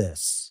imagine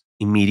this.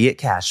 Immediate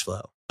cash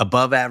flow,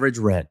 above average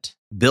rent,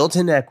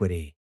 built-in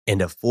equity,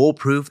 and a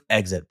foolproof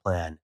exit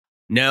plan.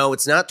 No,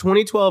 it's not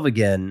 2012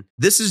 again.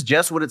 This is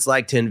just what it's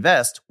like to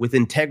invest with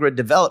Integra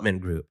Development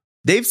Group.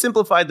 They've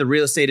simplified the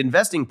real estate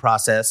investing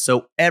process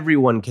so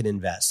everyone can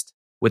invest.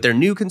 With their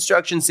new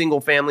construction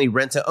single-family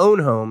rent-to-own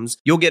homes,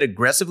 you'll get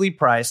aggressively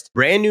priced,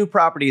 brand new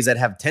properties that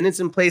have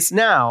tenants in place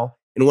now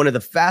in one of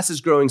the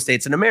fastest-growing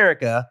states in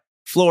America,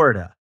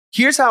 Florida.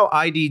 Here's how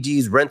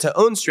IDG's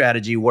rent-to-own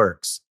strategy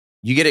works.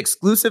 You get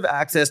exclusive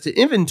access to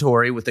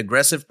inventory with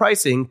aggressive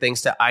pricing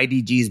thanks to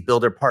IDG's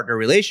builder-partner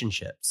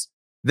relationships.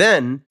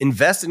 Then,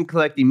 invest and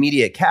collect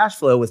immediate cash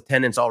flow with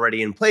tenants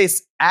already in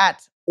place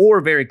at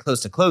or very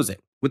close to closing.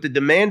 With the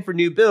demand for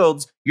new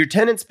builds, your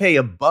tenants pay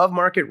above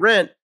market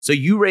rent, so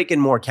you rake in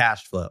more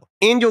cash flow.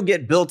 And you'll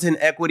get built-in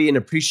equity and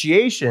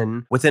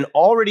appreciation with an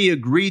already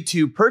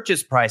agreed-to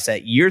purchase price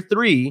at year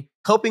 3,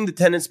 helping the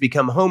tenants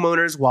become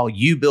homeowners while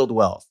you build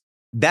wealth.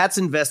 That's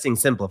investing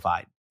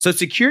simplified. So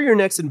secure your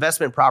next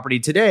investment property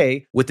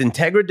today with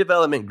Integra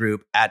Development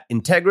Group at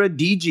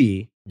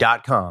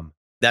IntegraDG.com.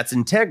 That's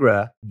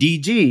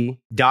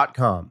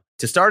IntegraDG.com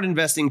to start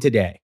investing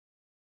today.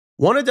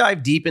 Want to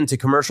dive deep into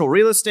commercial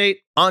real estate,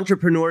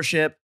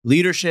 entrepreneurship,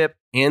 leadership,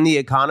 and the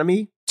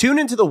economy? Tune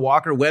into the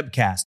Walker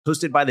Webcast,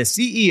 hosted by the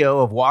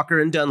CEO of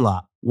Walker &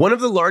 Dunlop, one of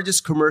the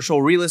largest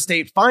commercial real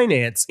estate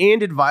finance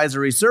and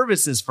advisory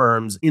services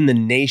firms in the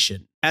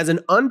nation. As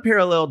an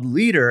unparalleled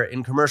leader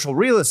in commercial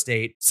real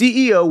estate,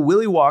 CEO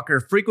Willie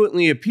Walker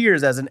frequently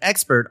appears as an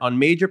expert on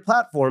major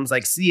platforms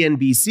like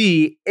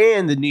CNBC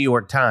and the New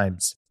York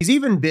Times. He's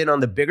even been on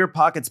the Bigger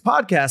Pockets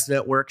podcast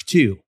network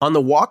too. On the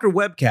Walker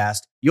Webcast,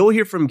 you'll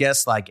hear from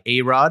guests like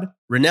A-Rod,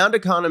 renowned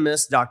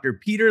economist Dr.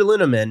 Peter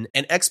Linneman,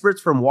 and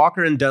experts from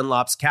Walker &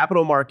 Dunlop's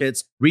capital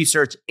markets,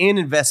 research, and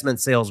investment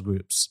sales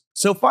groups.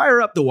 So fire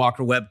up the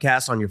Walker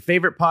Webcast on your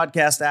favorite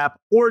podcast app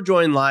or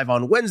join live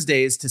on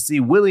Wednesdays to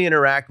see Willie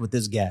interact with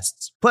his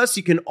guests. Plus,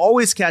 you can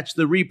always catch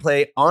the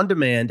replay on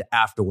demand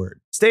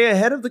afterward. Stay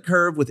ahead of the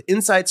curve with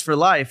insights for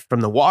life from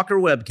the Walker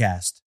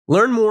Webcast.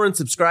 Learn more and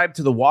subscribe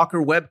to the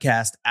Walker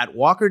Webcast at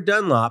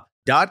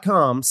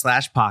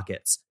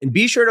walkerdunlop.com/pockets. And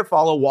be sure to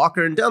follow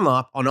Walker &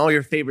 Dunlop on all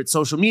your favorite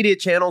social media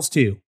channels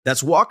too.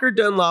 That's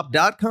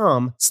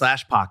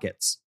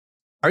walkerdunlop.com/pockets.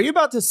 Are you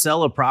about to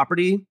sell a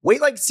property? Wait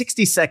like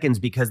 60 seconds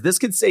because this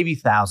could save you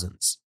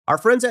thousands. Our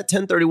friends at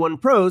 1031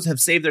 Pros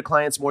have saved their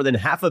clients more than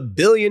 $500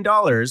 million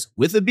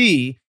with a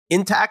B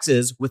in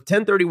taxes with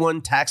 1031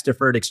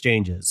 tax-deferred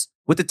exchanges.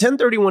 With the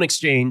 1031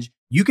 exchange,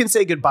 you can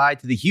say goodbye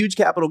to the huge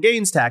capital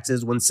gains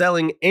taxes when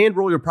selling and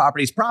roll your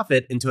property's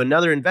profit into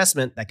another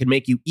investment that could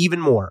make you even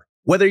more.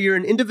 Whether you're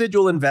an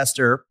individual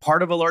investor,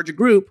 part of a larger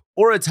group,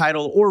 or a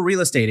title or real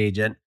estate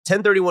agent,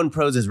 1031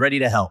 Pros is ready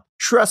to help.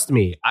 Trust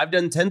me, I've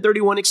done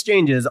 1031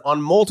 exchanges on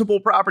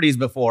multiple properties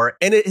before,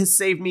 and it has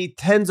saved me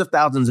tens of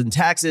thousands in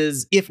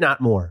taxes, if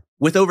not more.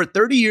 With over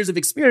 30 years of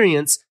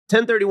experience,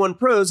 1031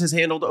 Pros has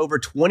handled over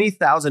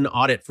 20,000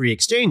 audit-free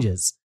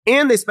exchanges.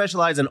 And they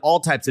specialize in all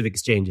types of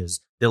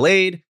exchanges: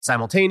 delayed,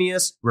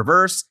 simultaneous,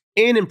 reverse,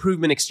 and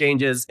improvement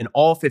exchanges in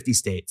all 50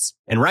 states.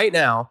 And right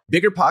now,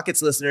 Bigger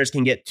Pockets listeners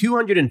can get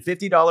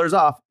 $250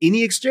 off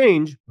any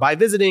exchange by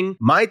visiting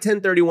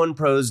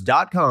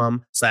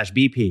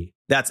my1031pros.com/BP.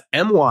 That's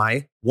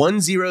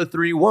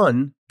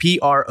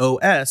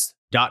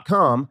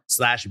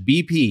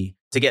my1031pros.com/BP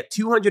to get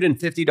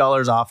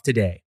 $250 off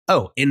today.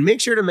 Oh, and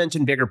make sure to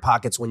mention Bigger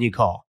Pockets when you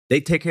call.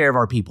 They take care of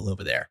our people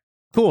over there.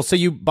 Cool. So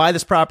you buy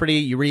this property,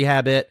 you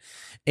rehab it,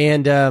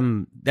 and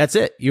that's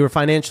it. You were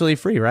financially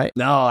free, right?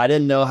 No, I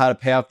didn't know how to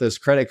pay off those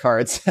credit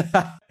cards.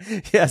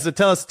 Yeah. So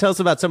tell us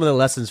about some of the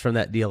lessons from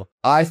that deal.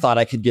 I thought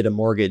I could get a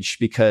mortgage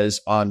because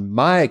on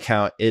my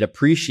account, it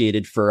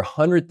appreciated for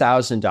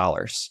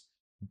 $100,000.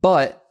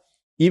 But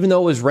even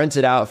though it was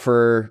rented out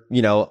for,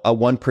 a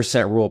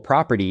 1% rural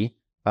property,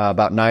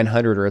 about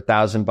 $900 or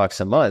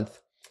 $1,000 a month,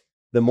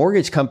 the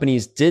mortgage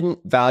companies didn't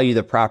value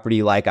the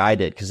property like I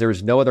did because there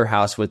was no other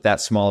house with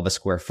that small of a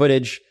square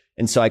footage.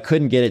 And so I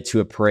couldn't get it to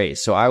appraise.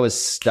 So I was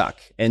stuck.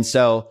 And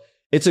so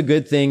it's a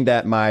good thing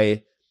that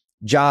my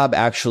job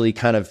actually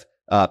kind of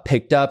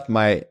picked up,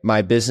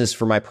 my business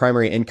for my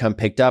primary income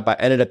picked up. I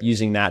ended up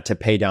using that to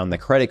pay down the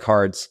credit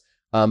cards.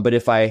 But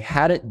if I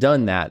hadn't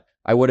done that,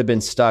 I would have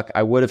been stuck.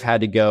 I would have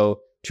had to go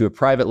to a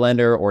private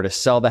lender or to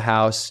sell the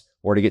house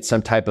or to get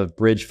some type of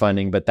bridge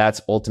funding. But that's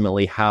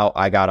ultimately how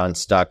I got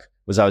unstuck,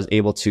 was I was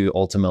able to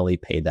ultimately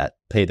pay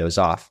those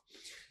off.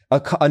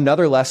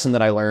 Another lesson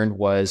that I learned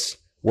was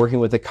working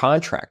with a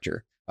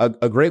contractor.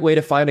 A great way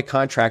to find a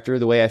contractor,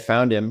 the way I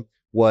found him,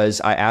 was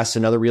I asked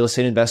another real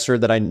estate investor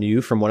that I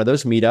knew from one of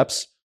those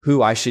meetups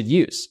who I should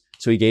use.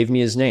 So he gave me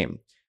his name.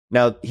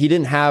 Now, he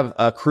didn't have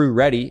a crew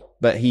ready,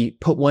 but he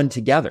put one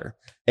together,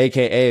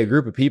 AKA a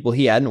group of people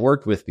he hadn't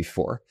worked with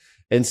before.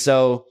 And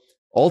so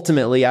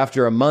ultimately,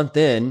 after a month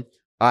in,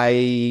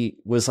 I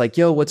was like,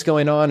 yo, what's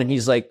going on? And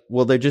he's like,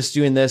 well, they're just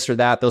doing this or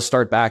that. They'll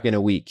start back in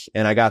a week.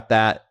 And I got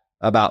that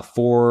about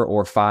 4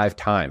 or 5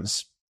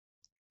 times.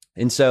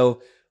 And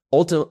so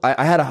ultimately,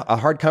 I had a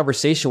hard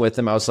conversation with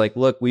him. I was like,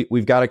 look,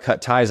 we've got to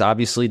cut ties.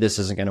 Obviously, this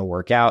isn't going to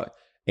work out.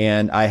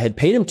 And I had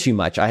paid him too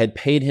much. I had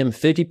paid him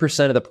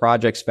 50% of the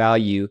project's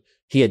value.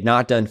 He had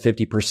not done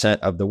 50%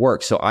 of the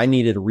work. So I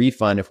needed a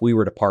refund if we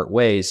were to part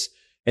ways.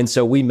 And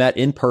so we met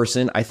in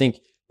person. I think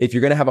if you're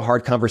going to have a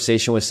hard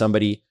conversation with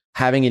somebody,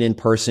 having it in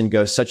person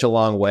goes such a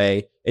long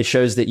way. It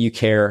shows that you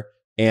care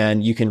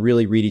and you can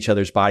really read each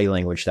other's body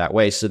language that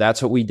way. So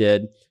that's what we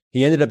did.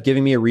 He ended up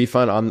giving me a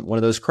refund on one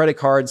of those credit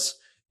cards.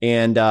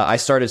 And I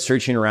started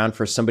searching around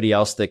for somebody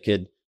else that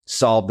could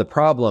solve the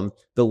problem.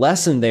 The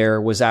lesson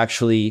there was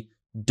actually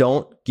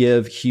don't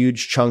give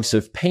huge chunks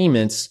of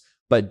payments,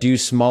 but do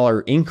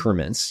smaller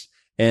increments.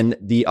 And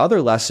the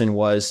other lesson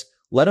was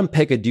let him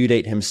pick a due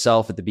date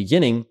himself at the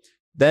beginning,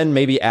 then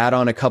maybe add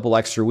on a couple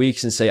extra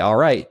weeks and say, all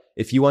right,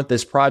 if you want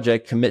this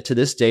project, commit to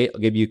this date.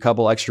 I'll give you a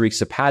couple extra weeks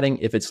of padding.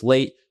 If it's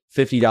late,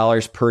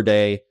 $50 per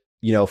day,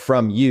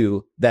 from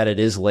you that it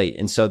is late.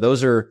 And so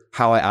those are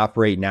how I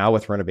operate now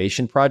with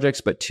renovation projects,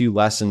 but 2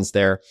 lessons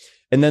there.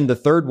 And then the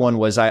third one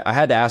was I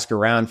had to ask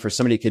around for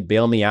somebody who could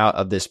bail me out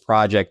of this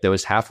project that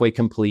was halfway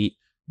complete,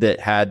 that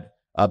had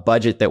a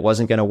budget that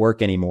wasn't going to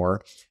work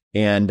anymore.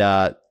 And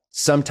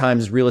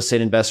sometimes real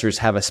estate investors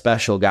have a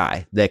special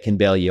guy that can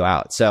bail you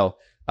out. So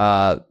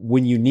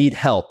when you need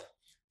help,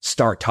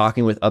 start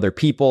talking with other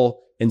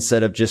people.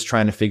 instead of just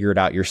trying to figure it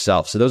out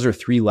yourself. So those are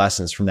 3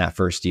 lessons from that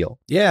first deal.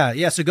 Yeah.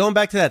 Yeah. So going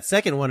back to that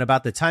second one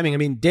about the timing, I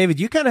mean, David,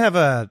 you kind of have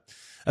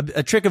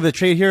a trick of the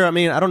trade here. I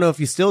mean, I don't know if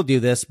you still do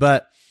this,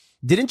 but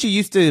didn't you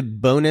used to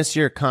bonus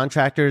your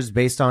contractors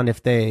based on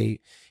if they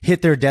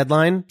hit their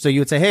deadline? So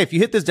you would say, hey, if you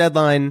hit this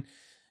deadline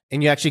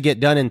and you actually get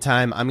done in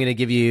time, I'm going to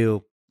give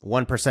you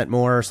 1%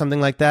 more or something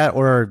like that?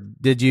 Or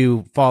did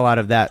you fall out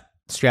of that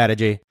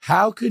strategy?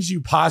 How could you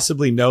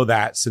possibly know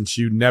that since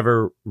you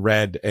never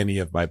read any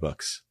of my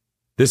books?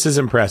 This is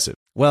impressive.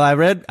 Well, I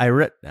read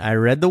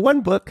the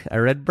one book. I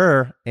read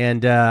Burr,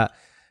 and I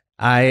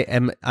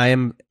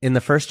am in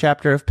the first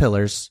chapter of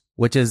Pillars,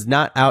 which is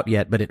not out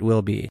yet, but it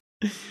will be.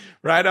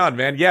 Right on,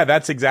 man. Yeah,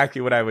 that's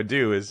exactly what I would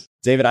do is.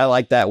 David, I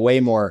like that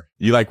way more.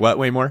 You like what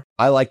way more?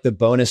 I like the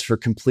bonus for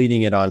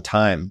completing it on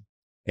time.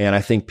 And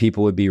I think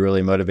people would be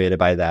really motivated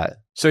by that.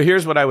 So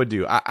here's what I would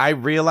do. I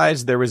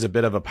realized there was a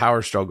bit of a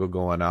power struggle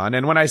going on.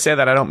 And when I say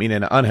that, I don't mean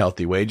in an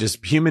unhealthy way.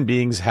 Just human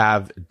beings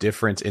have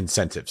different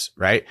incentives,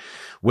 right?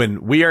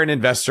 When we are an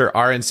investor,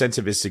 our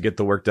incentive is to get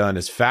the work done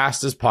as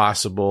fast as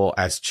possible,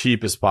 as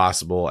cheap as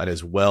possible, and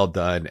as well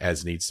done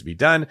as needs to be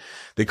done.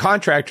 The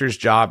contractor's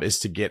job is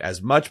to get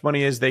as much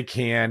money as they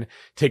can,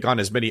 take on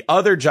as many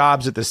other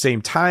jobs at the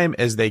same time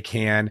as they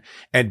can,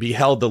 and be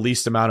held the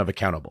least amount of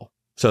accountable.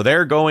 So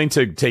they're going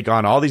to take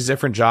on all these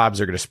different jobs.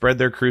 They're going to spread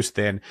their crews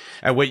thin.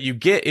 And what you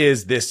get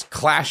is this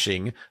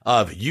clashing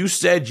of you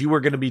said you were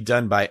going to be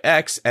done by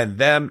X and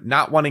them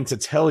not wanting to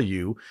tell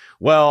you,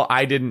 well,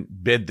 I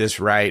didn't bid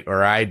this right,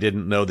 or I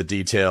didn't know the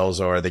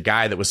details, or the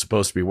guy that was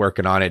supposed to be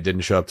working on it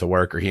didn't show up to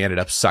work, or he ended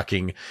up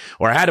sucking,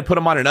 or I had to put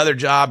him on another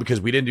job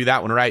because we didn't do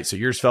that one right. So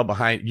yours fell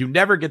behind. You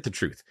never get the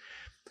truth.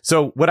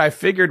 So what I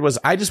figured was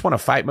I just want to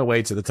fight my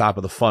way to the top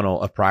of the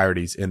funnel of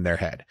priorities in their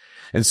head.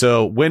 And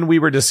so when we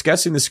were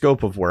discussing the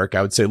scope of work,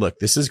 I would say, look,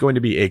 this is going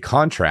to be a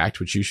contract,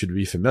 which you should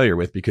be familiar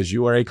with because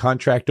you are a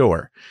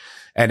contractor.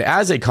 And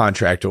as a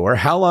contractor,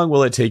 how long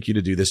will it take you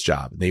to do this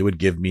job? And they would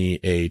give me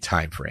a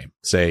time frame,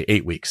 say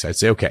 8 weeks. I'd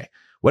say, okay,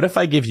 what if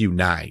I give you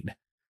 9?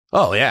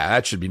 Oh, yeah,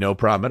 that should be no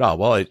problem at all.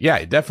 Well, it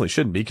definitely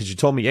shouldn't be because you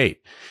told me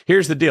 8.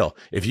 Here's the deal.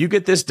 If you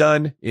get this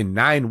done in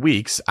 9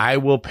 weeks, I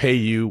will pay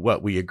you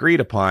what we agreed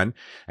upon.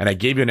 And I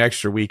gave you an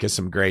extra week of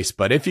some grace.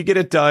 But if you get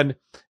it done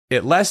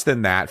at less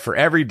than that, for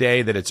every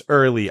day that it's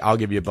early, I'll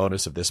give you a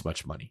bonus of this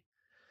much money.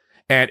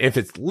 And if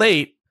it's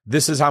late,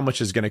 this is how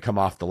much is going to come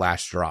off the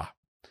last draw.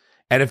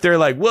 And if they're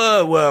like,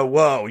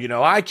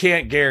 whoa, I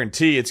can't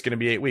guarantee it's going to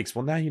be 8 weeks.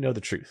 Well, now you know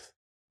the truth.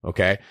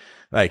 Okay.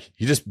 Like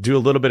you just do a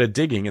little bit of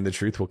digging and the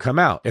truth will come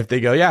out. If they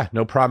go, yeah,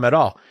 no problem at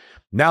all.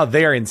 Now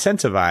they are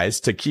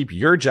incentivized to keep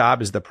your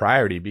job as the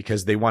priority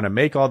because they want to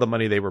make all the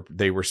money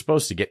they were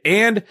supposed to get.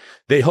 And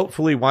they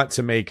hopefully want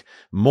to make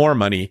more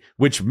money,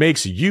 which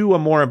makes you a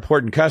more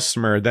important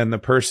customer than the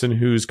person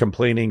who's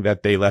complaining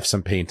that they left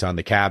some paint on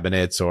the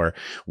cabinets or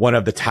one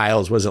of the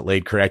tiles wasn't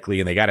laid correctly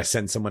and they got to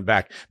send someone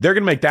back. They're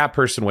going to make that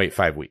person wait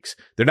 5 weeks.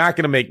 They're not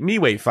going to make me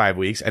wait 5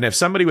 weeks. And if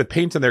somebody with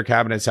paint on their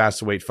cabinets has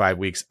to wait 5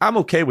 weeks, I'm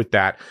okay with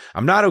that.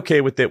 I'm not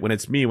okay with it when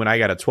it's me, when I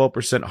got a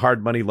 12%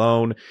 hard money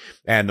loan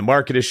and the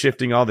market is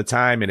shifting all the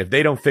time. And if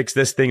they don't fix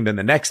this thing, then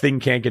the next thing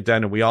can't get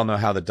done. And we all know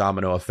how the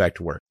domino effect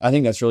works. I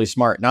think that's really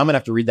smart. Now I'm going to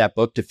have to read that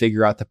book to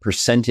figure out the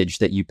percentage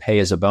that you pay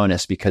as a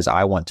bonus because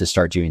I want to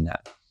start doing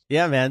that.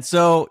 Yeah, man.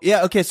 So,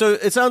 yeah. Okay. So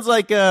it sounds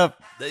like,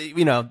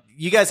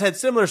 you guys had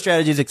similar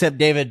strategies, except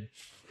David,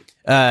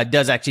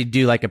 does actually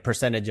do like a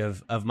percentage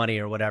of money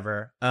or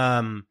whatever.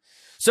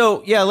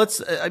 So yeah,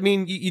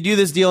 you do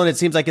this deal and it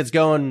seems like it's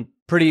going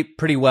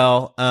pretty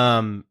well.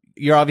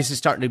 You're obviously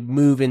starting to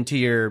move into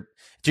your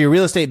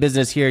real estate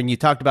business here, and you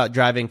talked about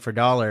driving for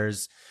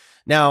dollars.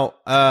 Now,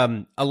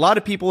 a lot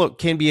of people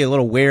can be a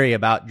little wary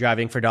about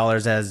driving for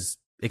dollars as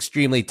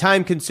extremely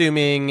time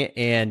consuming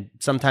and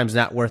sometimes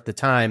not worth the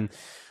time.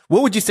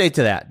 What would you say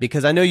to that?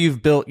 Because I know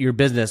you've built your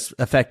business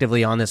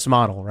effectively on this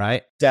model,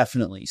 right?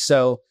 Definitely.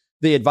 So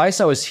the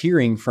advice I was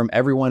hearing from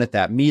everyone at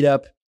that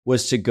meetup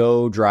was to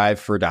go drive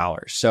for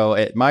dollars. So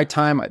at my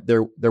time,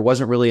 there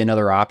wasn't really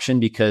another option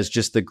because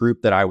just the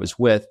group that I was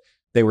with,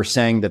 they were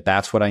saying that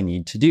that's what I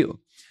need to do.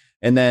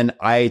 And then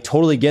I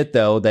totally get,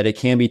 though, that it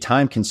can be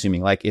time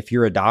consuming. Like if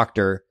you're a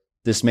doctor,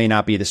 this may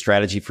not be the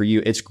strategy for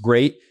you. It's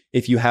great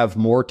if you have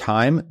more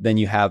time than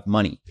you have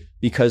money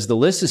because the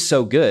list is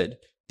so good.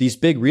 These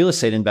big real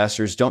estate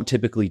investors don't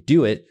typically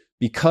do it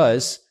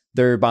because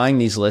they're buying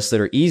these lists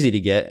that are easy to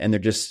get and they're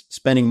just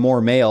spending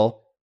more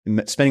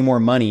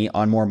money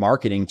on more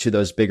marketing to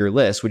those bigger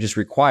lists, which is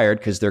required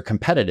because they're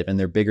competitive and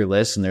they're bigger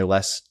lists and they're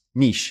less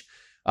niche.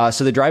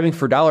 So the driving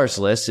for dollars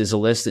list is a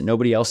list that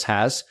nobody else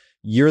has.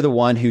 You're the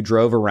one who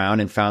drove around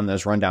and found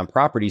those rundown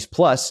properties.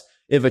 Plus,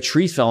 if a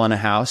tree fell on a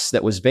house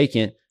that was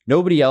vacant,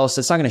 nobody else,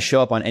 that's not going to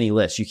show up on any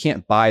list. You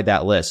can't buy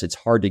that list. It's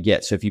hard to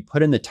get. So if you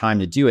put in the time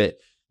to do it,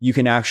 you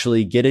can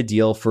actually get a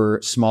deal for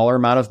a smaller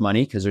amount of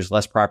money because there's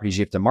less properties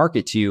you have to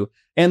market to,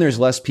 and there's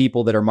less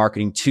people that are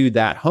marketing to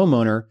that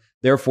homeowner.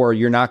 Therefore,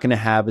 you're not going to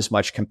have as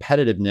much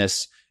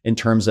competitiveness in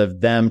terms of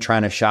them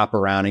trying to shop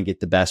around and get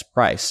the best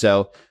price.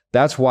 So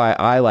that's why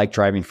I like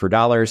driving for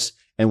dollars.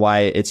 and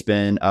why it's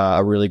been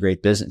a really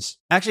great business.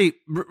 Actually,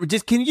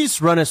 can you just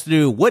run us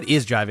through what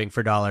is driving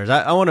for dollars?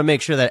 I want to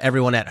make sure that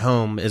everyone at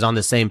home is on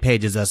the same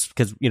page as us,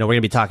 because we're going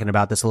to be talking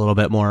about this a little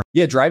bit more.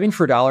 Yeah, driving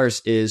for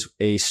dollars is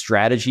a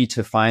strategy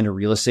to find a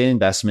real estate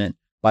investment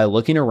by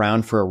looking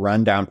around for a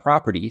rundown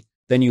property.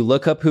 Then you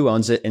look up who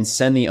owns it and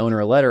send the owner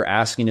a letter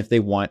asking if they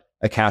want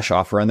a cash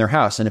offer on their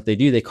house. And if they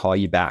do, they call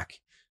you back.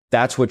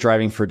 That's what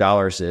driving for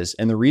dollars is.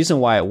 And the reason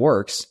why it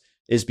works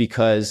is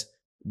because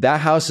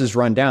that house is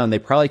run down. They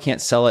probably can't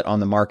sell it on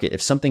the market.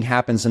 If something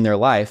happens in their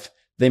life,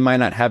 they might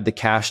not have the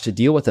cash to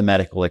deal with a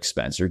medical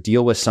expense or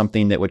deal with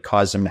something that would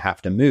cause them to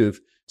have to move.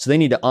 So they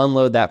need to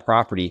unload that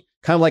property,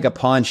 kind of like a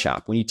pawn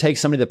shop. When you take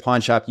somebody to the pawn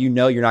shop, you're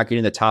not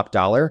getting the top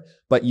dollar,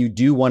 but you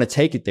do want to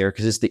take it there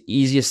because it's the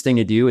easiest thing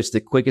to do. It's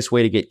the quickest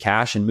way to get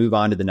cash and move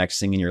on to the next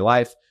thing in your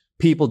life.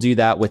 People do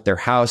that with their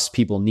house.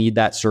 People need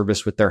that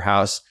service with their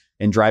house.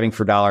 And driving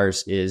for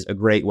dollars is a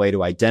great way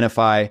to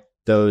identify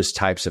those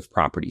types of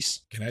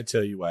properties. Can I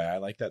tell you why I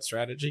like that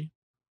strategy?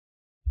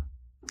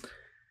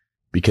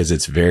 Because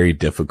it's very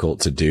difficult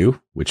to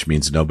do, which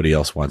means nobody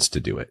else wants to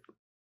do it.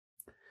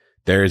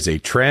 There is a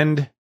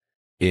trend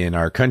in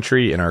our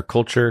country, in our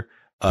culture,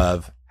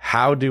 of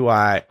how do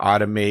I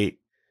automate,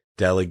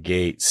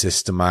 delegate,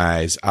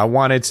 systemize? I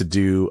wanted to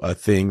do a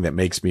thing that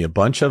makes me a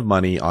bunch of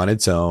money on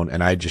its own,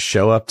 and I just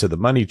show up to the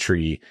money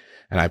tree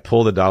and I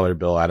pull the dollar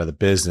bill out of the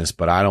business,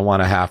 but I don't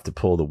want to have to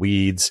pull the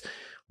weeds,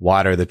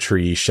 water the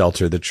tree,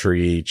 shelter the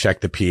tree,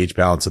 check the pH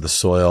balance of the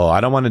soil.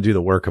 I don't want to do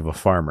the work of a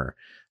farmer.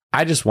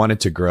 I just want it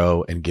to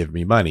grow and give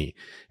me money.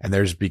 And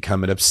there's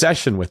become an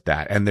obsession with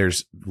that. And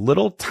there's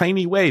little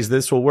tiny ways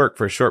this will work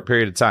for a short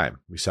period of time.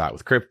 We saw it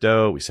with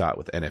crypto. We saw it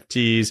with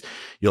NFTs.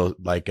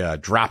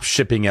 Drop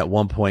shipping at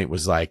one point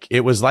was like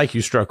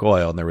you struck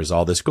oil and there was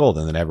all this gold,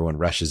 and then everyone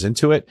rushes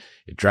into it.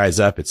 It dries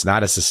up. It's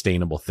not a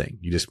sustainable thing.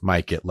 You just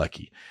might get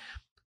lucky.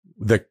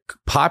 The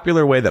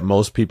popular way that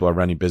most people are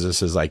running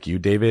businesses like you,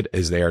 David,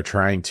 is they are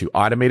trying to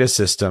automate a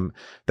system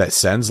that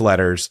sends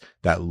letters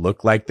that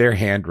look like they're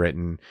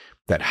handwritten,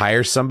 that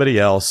hires somebody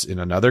else in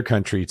another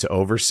country to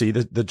oversee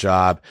the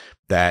job,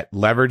 that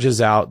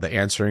leverages out the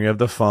answering of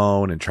the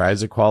phone and tries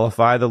to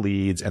qualify the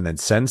leads, and then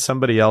sends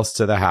somebody else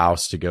to the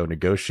house to go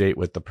negotiate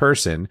with the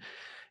person.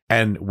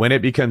 And when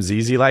it becomes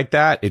easy like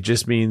that, it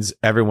just means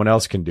everyone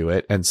else can do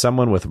it. And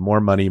someone with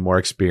more money, more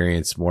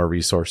experience, more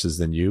resources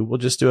than you will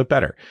just do it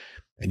better.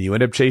 And you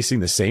end up chasing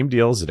the same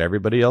deals that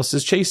everybody else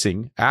is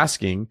chasing,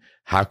 asking,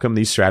 how come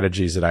these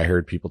strategies that I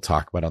heard people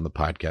talk about on the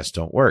podcast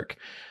don't work?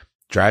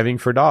 Driving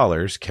for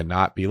dollars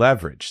cannot be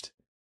leveraged.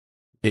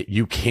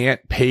 You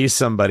can't pay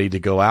somebody to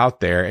go out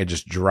there and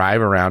just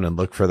drive around and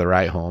look for the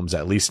right homes,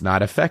 at least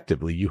not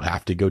effectively. You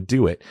have to go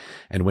do it.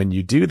 And when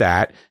you do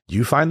that,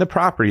 you find the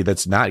property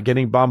that's not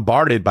getting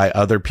bombarded by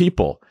other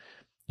people.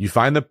 You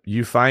find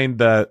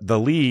the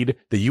lead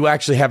that you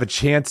actually have a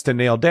chance to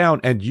nail down,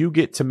 and you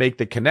get to make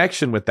the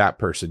connection with that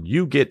person.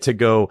 You get to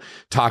go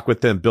talk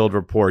with them, build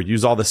rapport,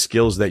 use all the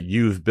skills that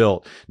you've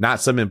built,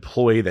 not some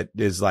employee that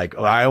is like,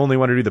 oh, I only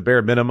want to do the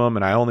bare minimum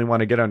and I only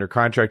want to get under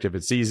contract if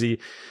it's easy,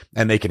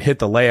 and they can hit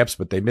the layups,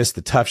 but they miss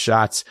the tough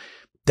shots.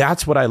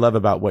 That's what I love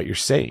about what you're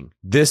saying.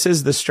 This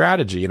is the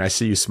strategy. And I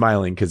see you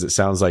smiling because it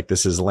sounds like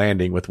this is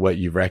landing with what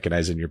you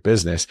recognize in your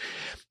business,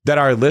 that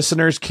our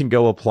listeners can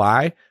go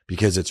apply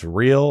because it's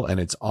real and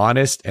it's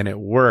honest and it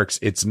works.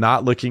 It's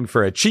not looking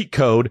for a cheat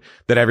code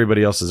that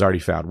everybody else has already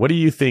found. What do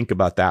you think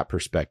about that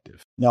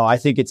perspective? No, I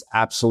think it's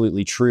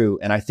absolutely true.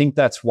 And I think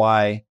that's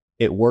why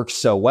it works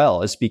so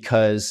well, is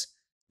because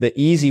the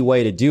easy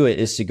way to do it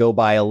is to go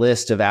buy a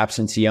list of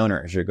absentee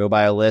owners or go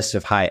buy a list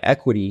of high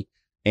equity.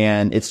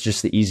 And it's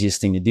just the easiest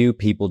thing to do.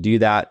 People do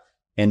that.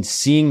 And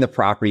seeing the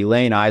property,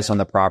 laying eyes on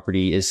the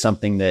property is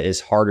something that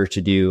is harder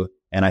to do.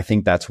 And I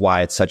think that's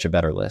why it's such a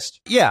better list.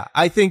 Yeah,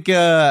 I think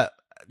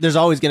there's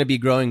always going to be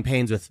growing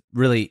pains with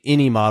really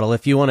any model.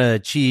 If you want to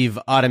achieve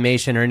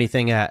automation or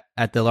anything at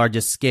the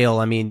largest scale,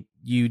 I mean,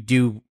 you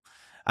do.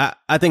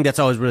 I think that's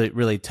always really,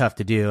 really tough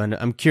to do. And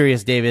I'm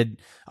curious,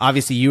 David,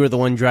 obviously you were the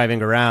one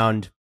driving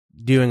around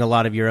doing a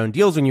lot of your own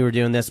deals when you were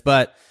doing this,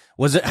 but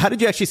how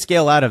did you actually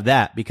scale out of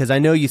that? Because I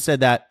know you said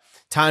that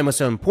time was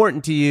so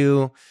important to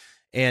you.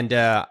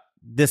 And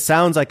this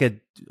sounds like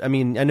I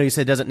know you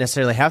said it doesn't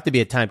necessarily have to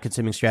be a time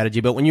consuming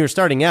strategy, but when you were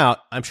starting out,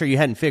 I'm sure you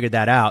hadn't figured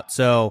that out.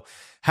 So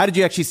how did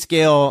you actually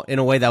scale in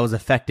a way that was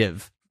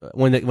effective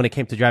when it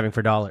came to driving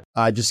for dollars?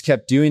 I just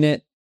kept doing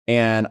it,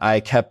 and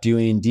I kept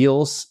doing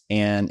deals.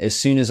 And as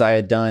soon as I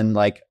had done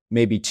like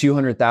maybe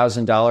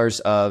 $200,000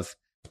 of,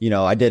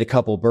 I did a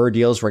couple BRRRR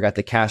deals where I got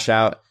the cash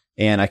out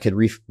and I could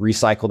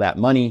recycle that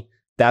money.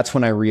 That's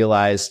when I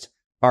realized,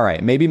 all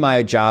right, maybe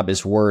my job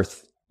is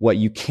worth what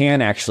you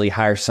can actually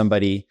hire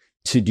somebody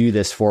to do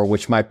this for,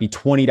 which might be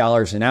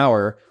 $20 an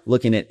hour,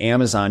 looking at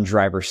Amazon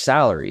driver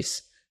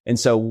salaries. And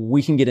so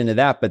we can get into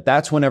that. But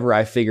that's whenever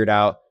I figured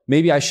out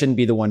maybe I shouldn't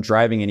be the one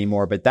driving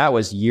anymore. But that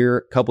was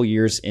couple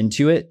years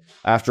into it,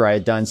 after I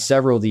had done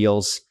several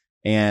deals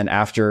and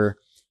after,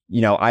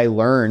 I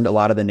learned a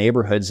lot of the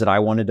neighborhoods that I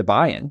wanted to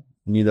buy in.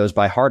 I knew those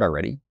by heart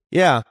already.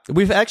 Yeah.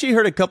 We've actually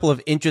heard a couple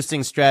of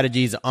interesting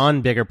strategies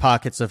on Bigger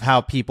Pockets of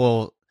how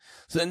people,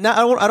 so now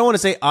I don't want to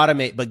say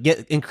automate, but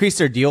increase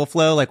their deal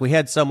flow. Like we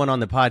had someone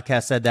on the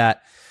podcast said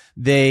that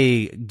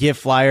they give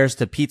flyers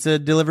to pizza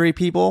delivery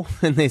people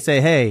and they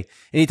say, hey,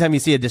 anytime you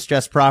see a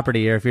distressed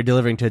property, or if you're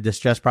delivering to a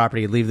distressed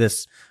property, leave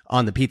this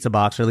on the pizza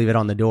box or leave it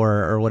on the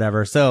door or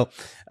whatever. So,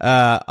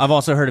 I've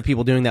also heard of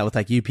people doing that with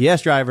like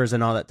UPS drivers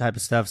and all that type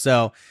of stuff.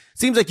 So it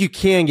seems like you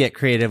can get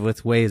creative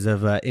with ways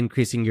of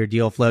increasing your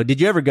deal flow. Did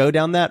you ever go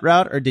down that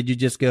route, or did you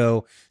just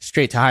go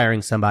straight to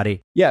hiring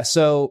somebody? Yeah.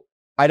 So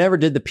I never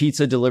did the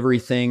pizza delivery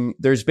thing.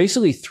 There's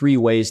basically 3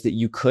 ways that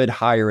you could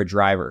hire a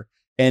driver.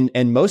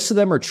 And most of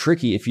them are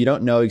tricky if you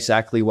don't know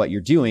exactly what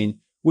you're doing,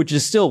 which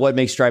is still what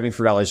makes driving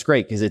for dollars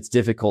great because it's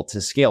difficult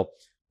to scale.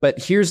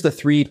 But here's the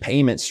 3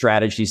 payment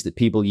strategies that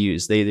people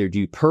use. They either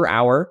do per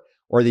hour,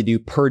 or they do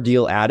per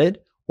deal added,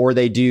 or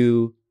they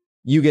do,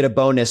 you get a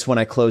bonus when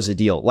I close a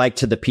deal, like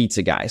to the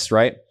pizza guys,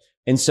 right?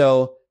 And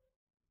so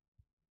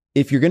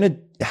if you're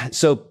going to,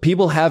 so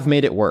people have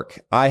made it work.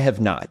 I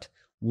have not.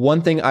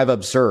 One thing I've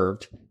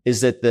observed is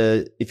that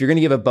if you're going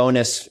to give a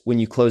bonus when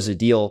you close a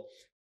deal,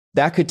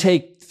 that could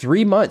take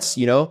 3 months.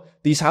 You know,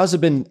 these houses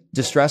have been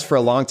distressed for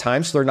a long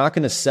time, so they're not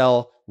going to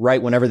sell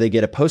right whenever they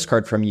get a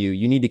postcard from you.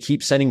 You need to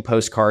keep sending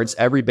postcards.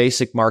 Every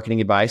basic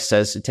marketing advice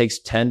says it takes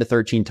 10 to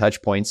 13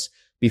 touch points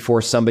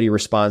before somebody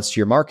responds to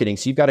your marketing.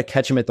 So you've got to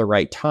catch them at the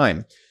right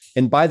time.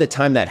 And by the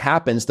time that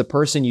happens, the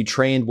person you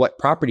trained what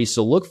properties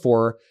to look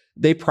for,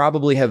 they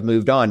probably have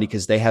moved on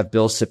because they have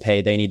bills to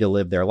pay. They need to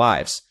live their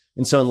lives.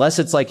 And so unless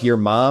it's like your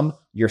mom,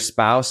 your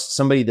spouse,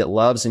 somebody that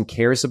loves and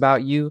cares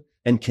about you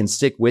and can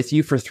stick with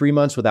you for 3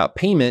 months without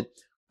payment,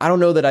 I don't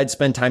know that I'd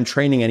spend time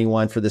training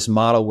anyone for this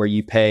model where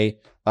you pay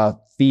a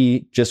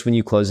fee just when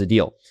you close a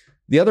deal.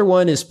 The other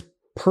one is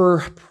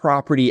per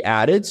property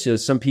added. So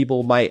some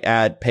people might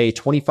pay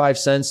 25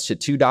 cents to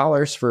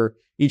 $2 for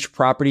each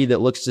property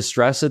that looks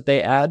distressed that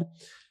they add.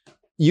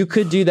 You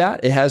could do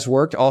that. It has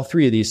worked. All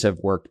 3 of these have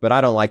worked, but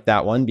I don't like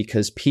that one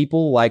because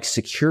people like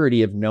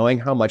security of knowing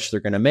how much they're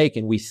going to make.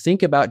 And we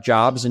think about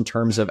jobs in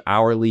terms of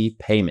hourly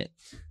payment.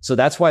 So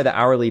that's why the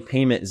hourly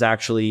payment is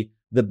actually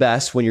the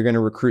best when you're going to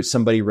recruit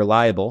somebody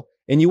reliable.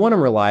 And you want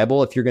them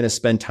reliable if you're going to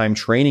spend time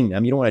training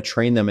them. You don't want to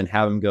train them and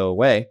have them go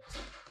away.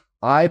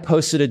 I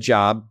posted a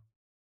job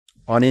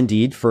on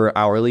Indeed for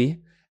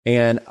hourly,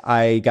 and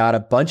I got a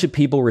bunch of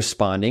people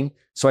responding.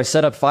 So I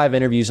set up 5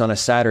 interviews on a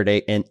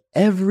Saturday, and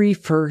every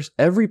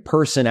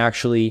person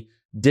actually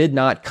did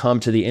not come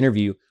to the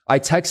interview. I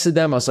texted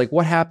them. I was like,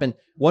 what happened?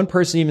 One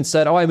person even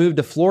said, oh, I moved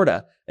to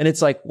Florida. And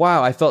it's like,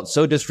 wow, I felt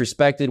so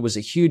disrespected. It was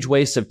a huge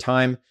waste of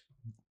time.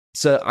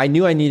 So I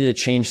knew I needed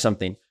to change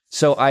something.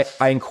 So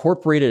I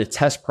incorporated a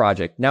test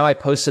project. Now I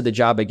posted the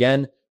job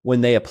again.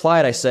 When they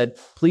applied, I said,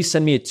 please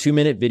send me a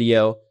 2-minute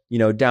video,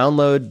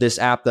 download this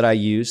app that I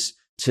use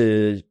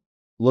to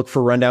look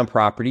for rundown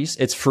properties.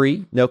 It's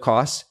free, no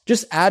cost.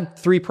 Just add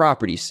 3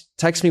 properties.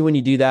 Text me when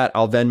you do that.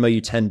 I'll Venmo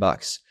you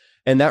 $10.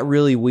 And that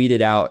really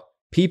weeded out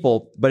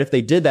people. But if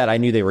they did that, I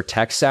knew they were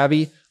tech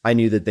savvy. I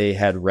knew that they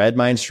had read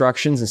my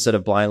instructions instead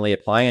of blindly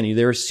applying. I knew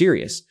they were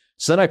serious.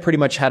 So then I pretty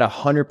much had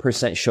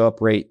 100% show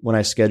up rate when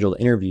I scheduled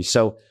interviews.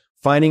 So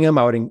finding them,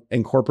 I would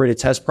incorporate a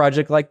test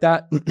project like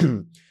that.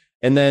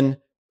 And then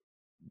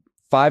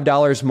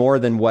 $5 more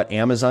than what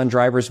Amazon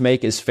drivers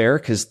make is fair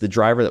because the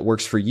driver that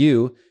works for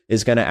you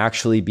is going to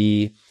actually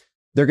be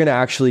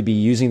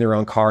using their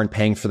own car and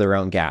paying for their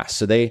own gas.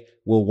 So they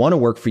will want to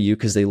work for you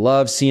because they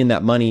love seeing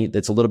that money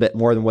that's a little bit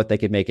more than what they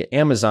could make at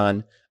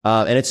Amazon.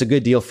 And it's a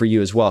good deal for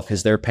you as well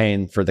because they're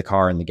paying for the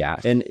car and the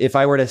gas. And if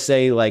I were to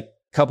say like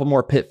a couple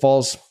more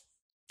pitfalls,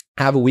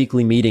 have a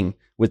weekly meeting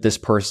with this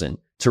person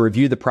to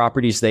review the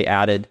properties they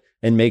added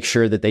and make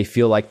sure that they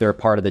feel like they're a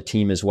part of the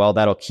team as well.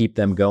 That'll keep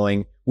them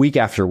going week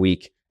after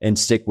week and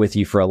stick with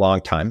you for a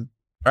long time.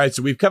 All right.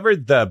 So we've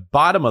covered the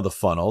bottom of the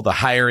funnel, the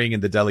hiring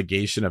and the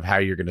delegation of how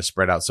you're going to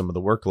spread out some of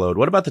the workload.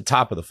 What about the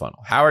top of the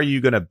funnel? How are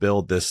you going to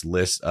build this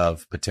list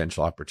of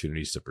potential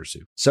opportunities to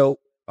pursue? So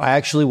I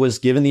actually was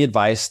given the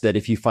advice that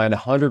if you find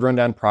 100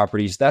 rundown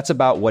properties, that's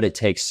about what it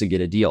takes to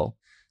get a deal.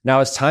 Now,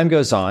 as time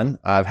goes on,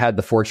 I've had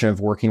the fortune of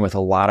working with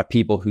a lot of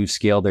people who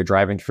scale their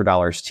driving for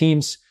dollars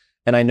teams.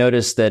 And I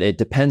noticed that it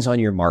depends on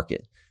your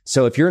market.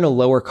 So if you're in a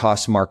lower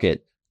cost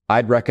market,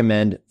 I'd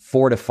recommend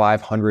 400 to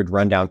 500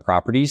 rundown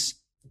properties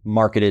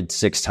marketed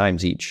 6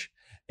 times each.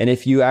 And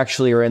if you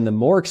actually are in the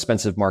more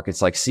expensive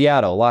markets like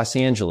Seattle, Los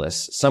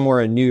Angeles, somewhere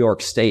in New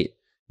York State,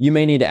 you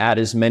may need to add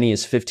as many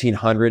as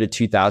 1,500 to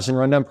 2,000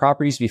 rundown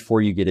properties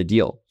before you get a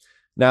deal.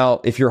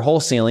 Now, if you're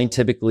wholesaling,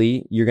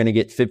 typically you're going to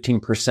get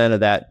 15% of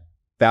that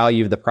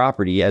value of the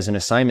property as an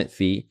assignment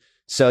fee.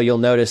 So you'll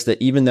notice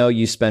that even though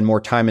you spend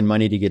more time and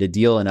money to get a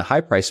deal in a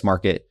high price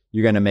market,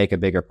 you're going to make a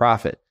bigger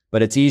profit.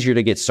 But it's easier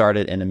to get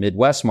started in a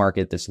Midwest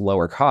market that's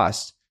lower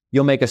cost.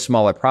 You'll make a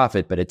smaller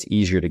profit, but it's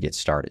easier to get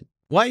started.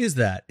 Why is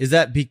that? Is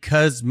that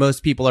because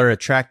most people are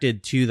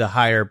attracted to the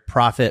higher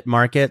profit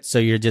market? So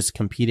you're just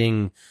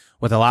competing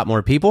with a lot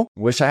more people?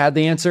 Wish I had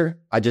the answer.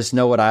 I just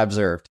know what I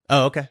observed.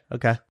 Oh, okay.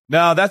 Okay.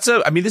 No,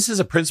 this is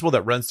a principle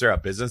that runs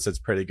throughout business. It's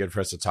pretty good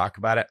for us to talk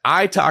about it.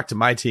 I talk to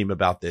my team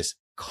about this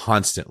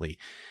constantly,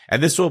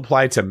 and this will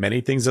apply to many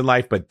things in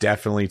life, but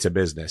definitely to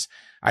business.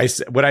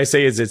 What I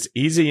say is it's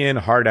easy in,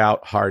 hard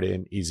out, hard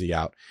in, easy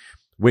out.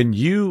 When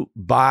you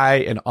buy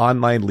an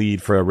online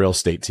lead for a real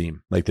estate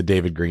team, like the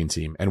David Green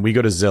team, and we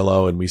go to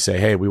Zillow and we say,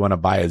 hey, we want to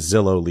buy a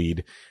Zillow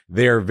lead,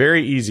 they're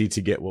very easy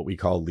to get what we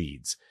call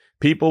leads.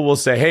 People will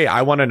say, hey,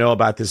 I want to know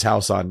about this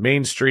house on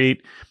Main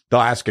Street.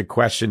 They'll ask a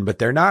question, but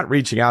they're not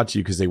reaching out to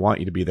you because they want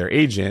you to be their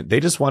agent. They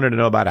just wanted to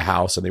know about a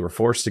house, and they were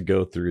forced to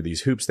go through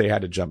these hoops they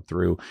had to jump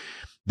through.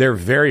 They're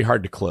very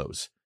hard to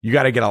close. You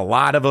got to get a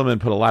lot of them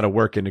and put a lot of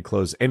work in to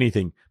close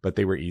anything, but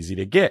they were easy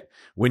to get.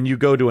 When you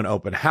go to an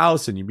open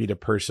house and you meet a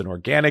person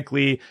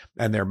organically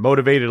and they're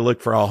motivated to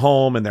look for a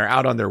home and they're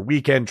out on their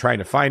weekend trying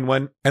to find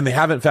one and they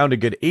haven't found a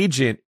good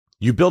agent,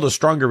 you build a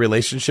stronger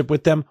relationship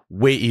with them,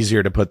 way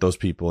easier to put those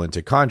people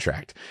into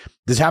contract.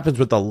 This happens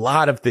with a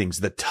lot of things.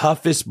 The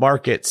toughest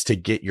markets to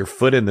get your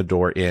foot in the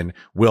door in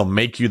will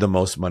make you the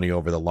most money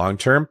over the long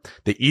term.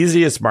 The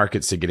easiest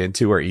markets to get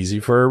into are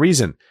easy for a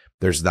reason.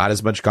 There's not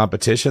as much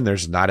competition.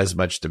 There's not as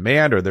much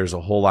demand, or there's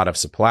a whole lot of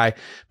supply,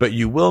 but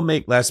you will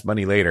make less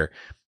money later.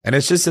 And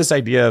it's just this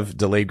idea of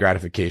delayed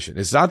gratification.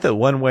 It's not that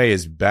one way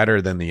is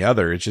better than the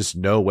other. It's just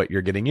know what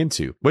you're getting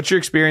into. What's your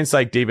experience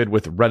like, David,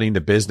 with running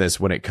the business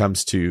when it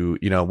comes to,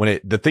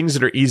 the things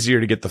that are easier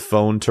to get the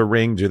phone to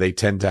ring, do they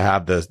tend to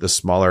have the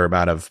smaller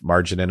amount of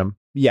margin in them?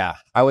 Yeah,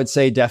 I would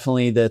say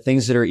definitely the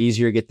things that are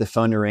easier to get the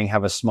phone to ring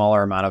have a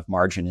smaller amount of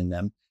margin in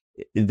them.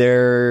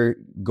 So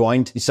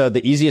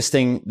the easiest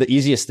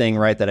thing,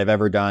 right, that I've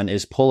ever done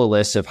is pull a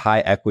list of high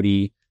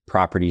equity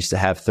properties to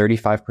have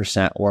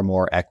 35% or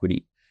more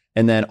equity.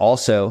 And then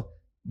also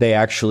they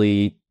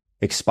actually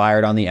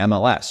expired on the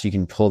MLS. You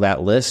can pull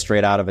that list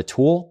straight out of a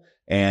tool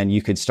and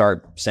you could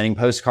start sending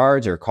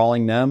postcards or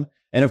calling them.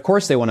 And of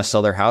course they want to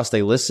sell their house.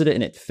 They listed it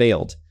and it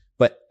failed,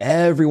 but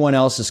everyone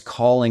else is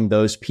calling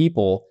those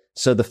people.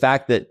 So the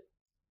fact that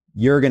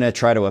you're going to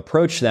try to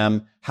approach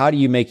them, how do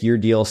you make your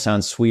deal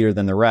sound sweeter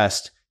than the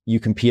rest?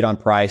 You compete on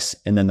price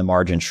and then the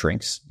margin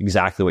shrinks.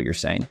 Exactly what you're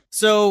saying.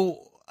 So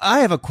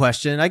I have a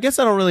question. I guess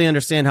I don't really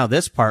understand how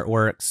this part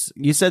works.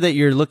 You said that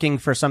you're looking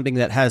for something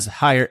that has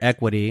higher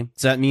equity.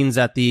 So that means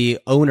that the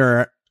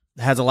owner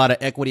has a lot of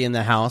equity in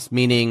the house,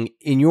 meaning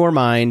in your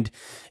mind,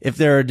 if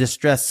they're a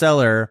distressed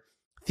seller,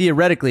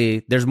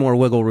 theoretically, there's more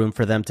wiggle room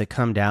for them to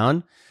come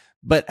down.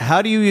 But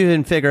how do you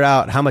even figure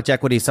out how much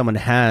equity someone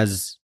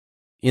has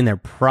in their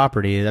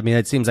property? I mean,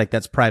 it seems like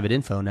that's private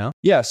info now.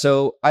 Yeah.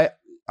 So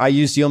I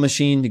use Deal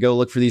Machine to go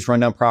look for these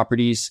rundown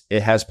properties.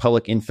 It has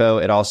public info.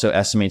 It also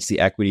estimates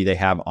the equity they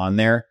have on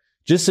there.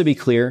 Just to be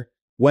clear,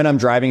 when I'm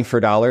driving for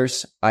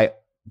dollars, I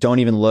don't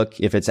even look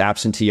if it's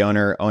absentee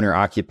owner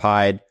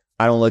occupied.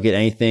 I don't look at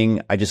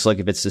anything. I just look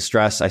if it's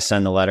distressed. I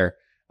send the letter.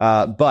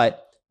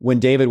 But when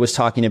David was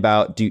talking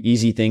about do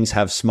easy things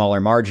have smaller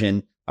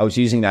margin, I was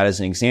using that as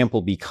an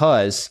example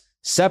because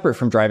separate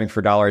from driving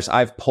for dollars,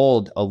 I've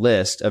pulled a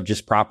list of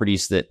just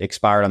properties that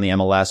expired on the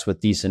MLS with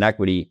decent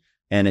equity.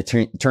 And it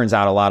turns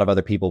out a lot of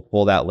other people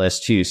pull that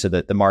list too, so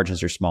that the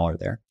margins are smaller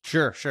there.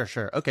 Sure.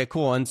 Okay,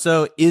 cool. And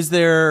so if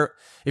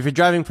you're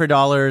driving for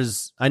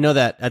dollars, I know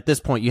that at this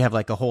point you have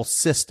like a whole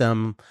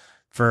system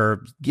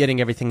for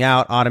getting everything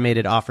out,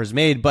 automated offers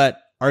made, but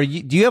do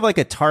you have like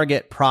a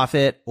target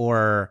profit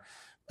or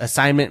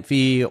assignment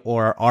fee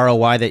or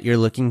ROI that you're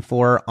looking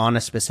for on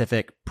a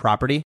specific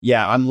property?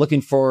 Yeah, I'm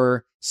looking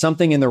for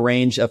something in the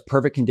range of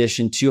perfect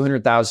condition,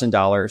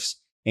 $200,000.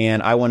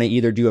 And I want to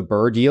either do a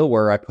BRRRR deal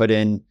where I put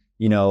in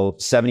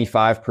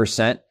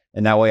 75%,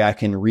 and that way I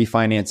can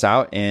refinance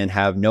out and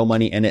have no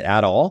money in it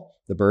at all.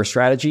 The BRRRR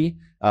strategy,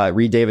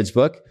 read David's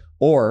book,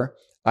 or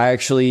I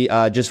actually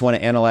just want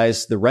to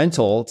analyze the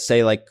rental,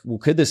 say like, well,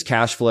 could this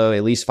cash flow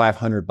at least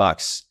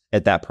 $500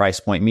 at that price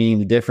point? Meaning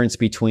the difference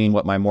between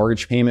what my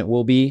mortgage payment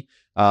will be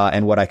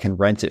and what I can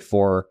rent it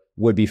for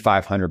would be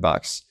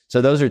 $500.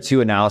 So those are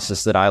two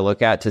analysis that I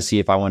look at to see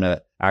if I want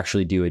to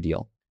actually do a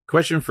deal.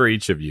 Question for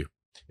each of you.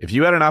 If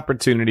you had an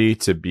opportunity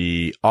to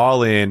be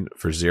all in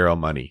for zero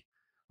money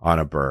on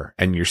a BRRRR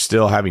and you're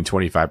still having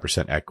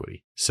 25%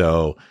 equity.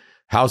 So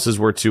house is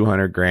worth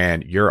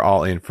 $200,000. You're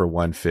all in for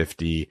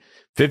 $150,000,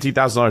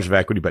 $50,000 of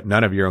equity, but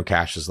none of your own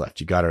cash is left.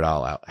 You got it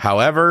all out.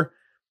 However,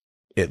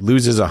 it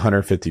loses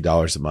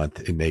 $150 a month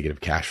in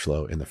negative cash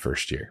flow in the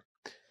first year.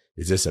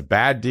 Is this a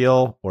bad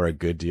deal or a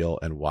good deal,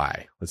 and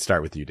why? Let's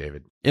start with you,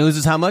 David. It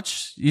loses how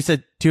much? You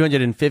said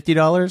 $250?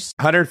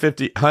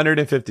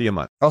 $150 a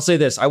month. I'll say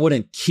this: I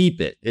wouldn't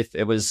keep it if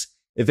it was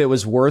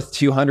worth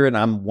 $200 and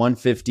I'm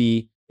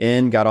 $150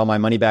 in, got all my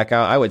money back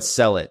out. I would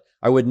sell it.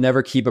 I would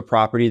never keep a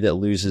property that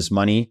loses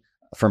money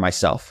for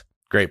myself.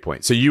 Great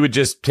point. So you would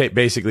just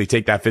basically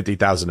take that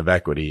 $50,000 of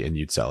equity and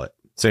you'd sell it.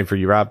 Same for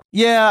you, Rob?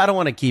 Yeah, I don't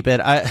want to keep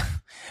it. I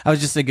was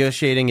just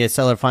negotiating a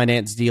seller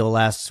finance deal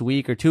last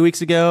week or 2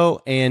 weeks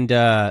ago, and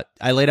I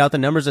laid out the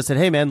numbers. I said,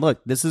 hey, man,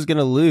 look, this is going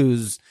to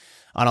lose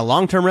on a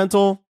long-term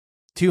rental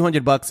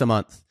 $200 a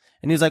month.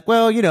 And he's like,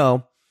 well,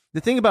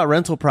 the thing about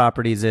rental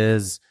properties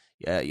is,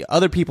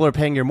 other people are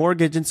paying your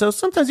mortgage. And so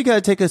sometimes you got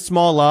to take a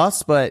small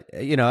loss, but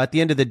at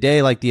the end of the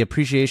day, like the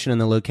appreciation and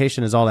the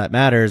location is all that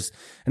matters.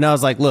 And I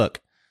was like, look,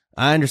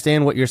 I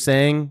understand what you're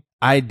saying.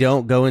 I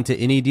don't go into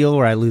any deal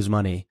where I lose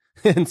money.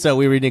 And so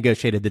we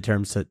renegotiated the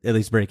terms to at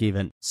least break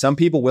even. Some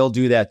people will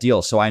do that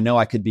deal. So I know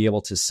I could be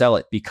able to sell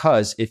it,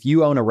 because if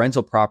you own a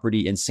rental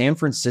property in San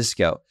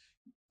Francisco,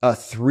 a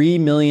 $3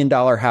 million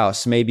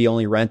house may be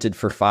only rented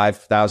for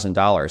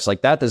 $5,000.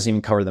 Like that doesn't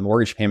even cover the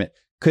mortgage payment,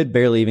 could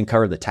barely even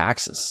cover the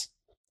taxes.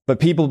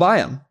 But people buy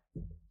them,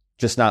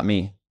 just not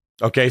me.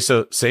 Okay,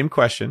 so same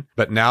question,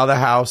 but now the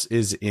house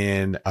is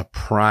in a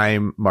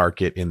prime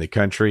market in the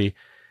country.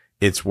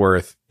 It's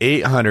worth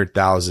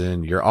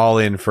 $800,000. You're all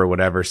in for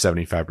whatever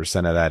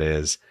 75% of that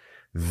is.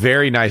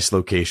 Very nice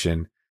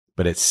location,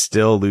 but it's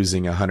still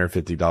losing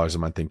 $150 a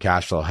month in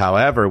cash flow.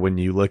 However, when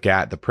you look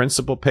at the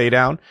principal pay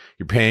down,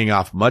 you're paying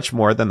off much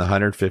more than the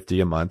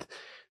 $150 a month.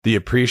 The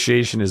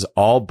appreciation is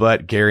all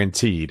but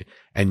guaranteed.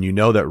 And you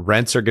know that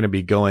rents are going to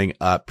be going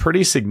up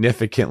pretty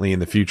significantly in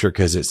the future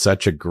because it's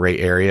such a great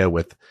area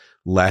with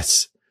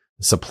less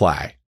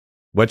supply.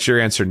 What's your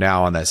answer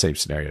now on that same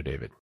scenario,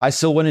 David? I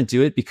still wouldn't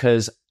do it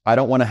because I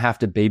don't want to have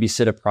to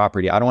babysit a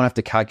property. I don't want to have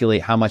to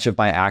calculate how much of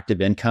my active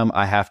income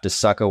I have to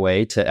suck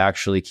away to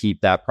actually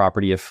keep that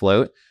property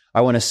afloat. I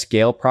want to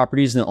scale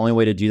properties, and the only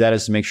way to do that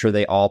is to make sure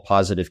they all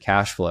positive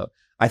cash flow.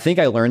 I think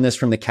I learned this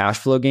from the cash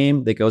flow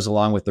game that goes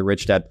along with the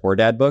Rich Dad Poor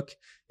Dad book,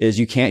 is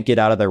you can't get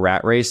out of the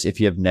rat race if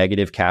you have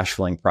negative cash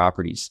flowing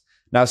properties.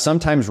 Now,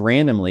 sometimes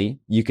randomly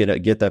you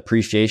could get the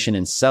appreciation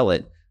and sell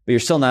it, but you're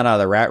still not out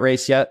of the rat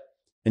race yet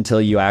until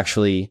you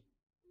actually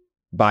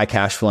buy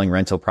cash flowing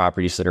rental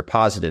properties that are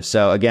positive.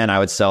 So again, I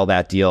would sell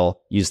that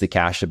deal, use the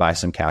cash to buy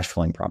some cash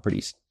flowing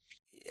properties.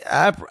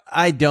 I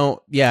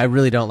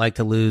really don't like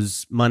to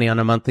lose money on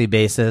a monthly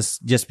basis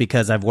just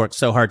because I've worked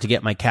so hard to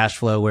get my cash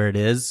flow where it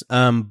is.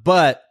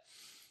 But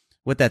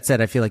with that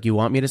said, I feel like you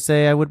want me to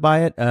say I would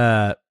buy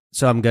it.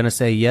 So I'm going to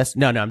say yes.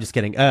 No, I'm just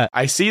kidding.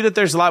 I see that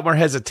there's a lot more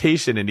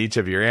hesitation in each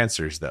of your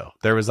answers, though.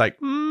 There was like,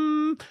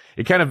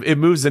 it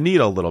moves the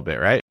needle a little bit,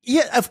 right?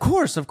 Yeah, of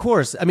course.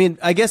 I mean,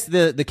 I guess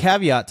the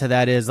caveat to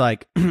that is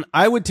like,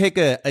 I would take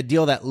a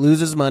deal that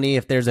loses money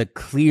if there's a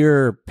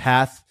clear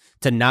path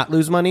to not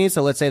lose money.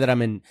 So let's say that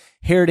I'm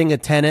inheriting a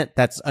tenant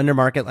that's under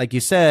market, like you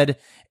said,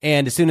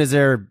 and as soon as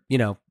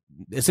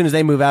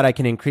they move out, I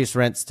can increase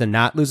rents to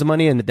not lose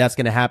money, and that's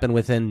going to happen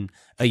within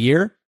a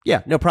year.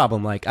 Yeah, no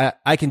problem. Like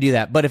I can do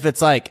that. But if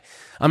it's like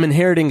I'm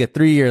inheriting a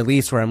 3-year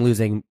lease where I'm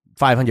losing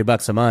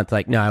 $500 a month,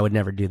 like, no, I would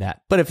never do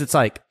that. But if it's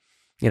like,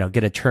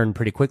 get a turn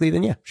pretty quickly,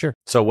 then yeah, sure.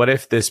 So what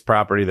if this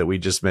property that we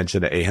just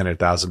mentioned at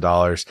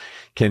 $800,000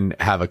 can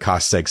have a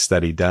cost seg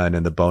study done,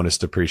 and the bonus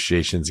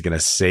depreciation is going to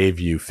save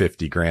you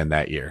 $50,000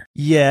 that year?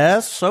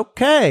 Yes.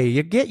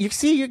 Okay.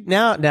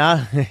 Now,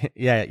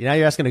 yeah, now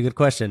you're asking a good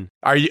question.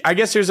 I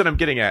guess here's what I'm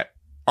getting at.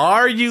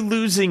 Are you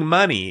losing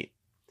money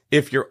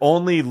if you're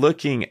only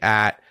looking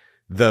at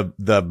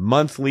the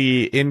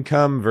monthly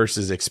income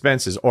versus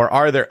expenses, or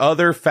are there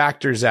other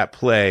factors at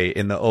play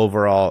in the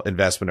overall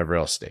investment of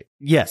real estate?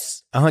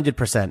 Yes,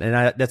 100%.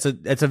 And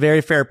that's a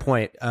very fair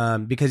point.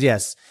 Because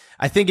yes,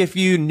 I think if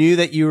you knew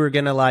that you were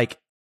going to like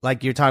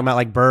you're talking about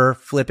like Burr,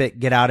 flip it,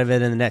 get out of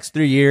it in the next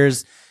 3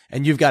 years,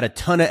 and you've got a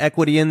ton of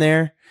equity in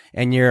there,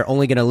 and you're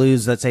only going to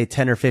lose, let's say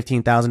 $10,000 or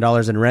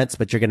 $15,000 in rents,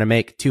 but you're going to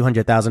make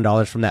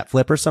 $200,000 from that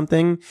flip or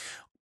something.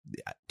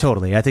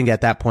 Totally. I think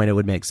at that point it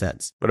would make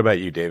sense. What about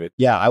you, David?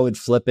 Yeah, I would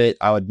flip it.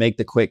 I would make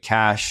the quick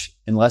cash.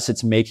 Unless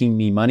it's making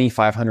me money,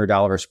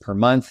 $500 per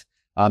month,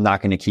 I'm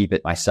not going to keep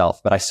it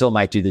myself, but I still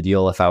might do the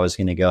deal if I was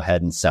going to go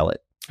ahead and sell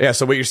it. Yeah.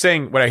 So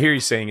what I hear you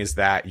saying is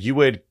that you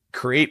would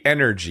create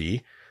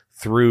energy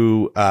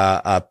through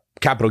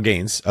capital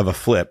gains of a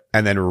flip,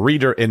 and then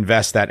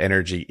invest that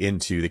energy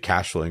into the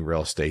cash flowing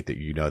real estate that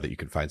that you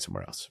can find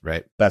somewhere else,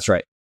 right? That's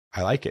right.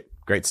 I like it.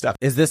 Great stuff.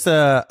 Is this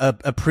a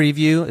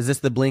preview? Is this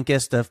the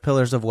Blinkist of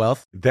Pillars of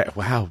Wealth?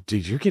 Wow,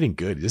 dude, you're getting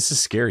good. This is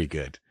scary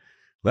good.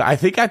 I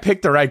think I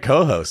picked the right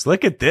co-host.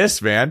 Look at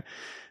this, man.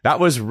 That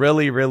was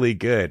really, really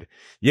good.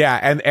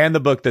 Yeah. And the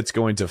book that's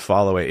going to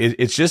follow it.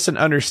 It's just an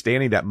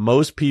understanding that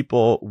most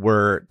people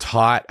were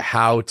taught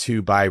how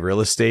to buy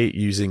real estate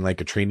using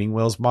like a training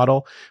wheels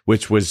model,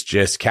 which was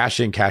just cash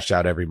in, cash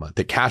out every month.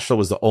 The cash flow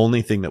was the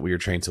only thing that we were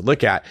trained to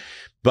look at.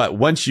 But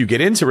once you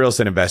get into real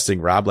estate investing,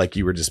 Rob, like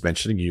you were just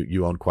mentioning,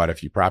 you own quite a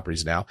few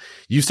properties now,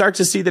 you start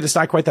to see that it's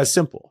not quite that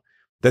simple,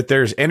 that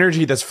there's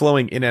energy that's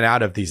flowing in and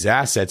out of these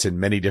assets in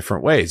many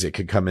different ways. It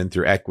could come in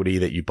through equity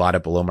that you bought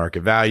at below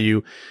market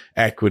value,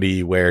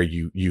 equity where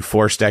you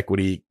forced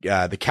equity.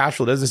 The cash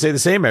flow doesn't stay the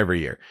same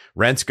every year.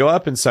 Rents go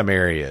up in some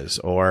areas,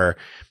 or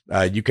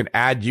you can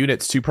add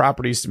units to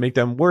properties to make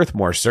them worth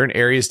more. Certain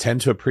areas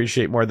tend to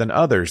appreciate more than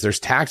others. There's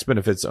tax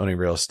benefits to owning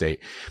real estate.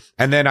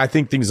 And then I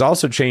think things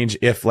also change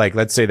if, like,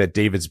 let's say that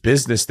David's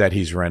business that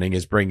he's running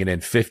is bringing in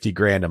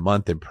 $50,000 a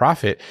month in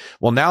profit.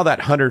 Well, now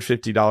that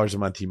 $150 a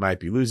month he might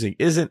be losing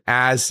isn't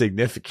as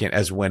significant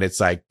as when it's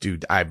like,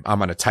 dude, I'm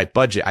on a tight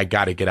budget. I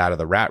got to get out of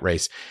the rat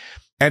race.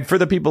 And for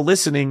the people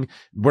listening,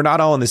 we're not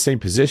all in the same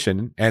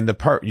position. And the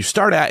part you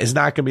start at is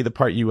not going to be the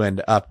part you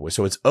end up with.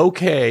 So it's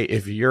okay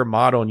if your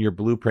model and your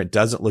blueprint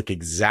doesn't look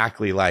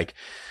exactly like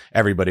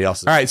everybody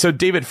else's. All right. So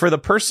David, for the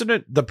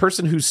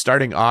person who's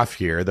starting off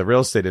here, the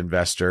real estate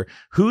investor,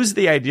 who's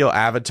the ideal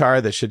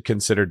avatar that should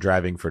consider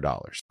driving for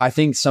dollars? I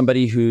think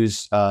somebody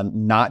who's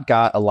not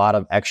got a lot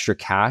of extra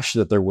cash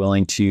that they're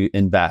willing to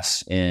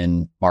invest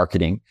in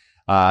marketing.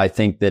 I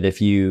think that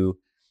if you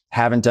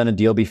haven't done a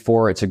deal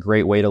before, it's a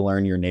great way to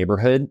learn your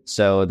neighborhood.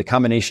 So the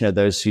combination of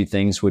those two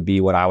things would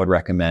be what I would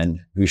recommend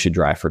who should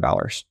drive for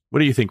dollars. What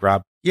do you think,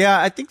 Rob? Yeah,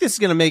 I think this is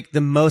going to make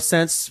the most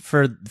sense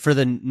for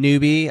the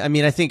newbie. I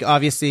mean, I think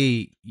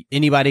obviously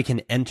anybody can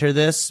enter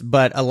this,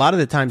 but a lot of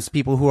the times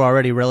people who are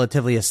already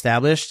relatively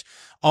established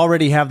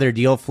already have their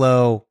deal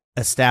flow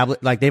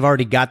established. Like they've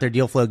already got their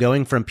deal flow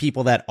going from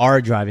people that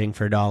are driving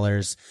for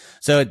dollars.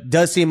 So it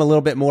does seem a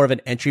little bit more of an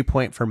entry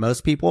point for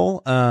most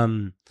people.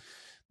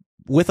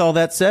 With all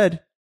that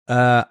said,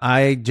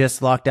 I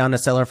just locked down a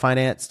seller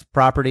financed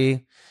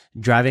property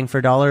driving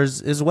for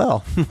dollars as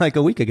well, like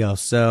a week ago.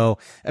 So,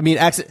 I mean,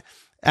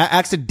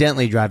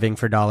 accidentally driving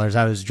for dollars.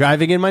 I was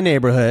driving in my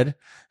neighborhood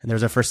and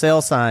there's a for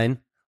sale sign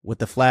with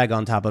the flag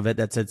on top of it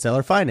that said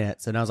seller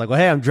finance. And I was like, well,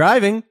 hey, I'm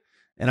driving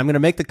and I'm going to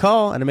make the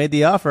call. And I made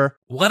the offer.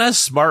 What a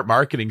smart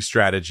marketing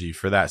strategy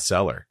for that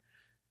seller.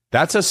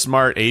 That's a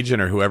smart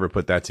agent or whoever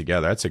put that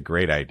together. That's a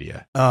great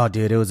idea. Oh,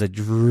 dude, it was a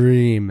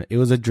dream. It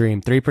was a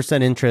dream.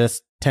 3%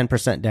 interest,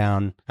 10%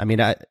 down. I mean,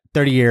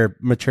 30-year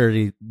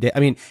maturity. I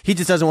mean, he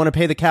just doesn't want to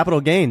pay the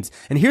capital gains.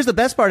 And here's the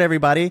best part,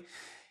 everybody.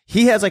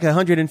 He has like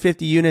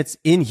 150 units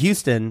in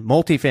Houston,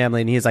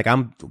 multifamily, and he's like,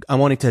 I'm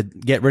wanting to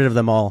get rid of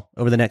them all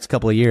over the next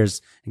couple of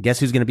years. And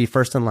guess who's going to be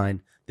first in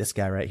line? This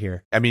guy right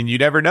here. I mean, you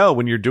never know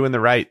when you're doing the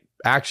right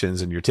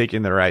actions and you're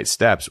taking the right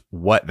steps,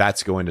 what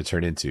that's going to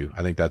turn into.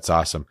 I think that's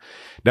awesome.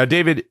 Now,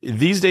 David,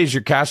 these days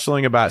you're cash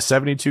flowing about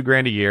 72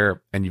 grand a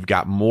year and you've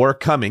got more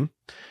coming.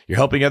 You're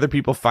helping other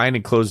people find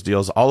and close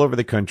deals all over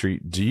the country.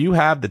 Do you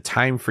have the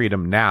time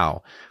freedom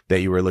now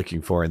that you were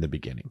looking for in the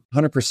beginning?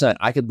 100%.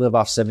 I could live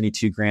off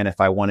 72 grand if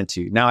I wanted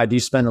to. Now I do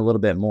spend a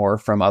little bit more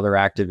from other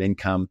active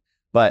income,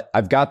 but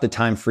I've got the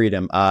time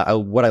freedom.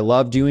 What I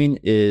love doing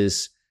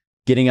is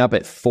getting up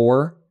at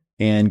 4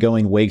 and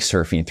going wake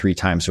surfing 3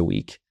 times a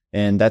week.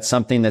 And that's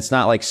something that's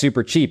not like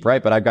super cheap,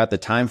 right? But I've got the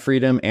time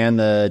freedom and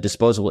the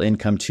disposable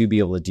income to be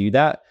able to do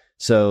that.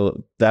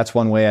 So that's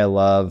one way I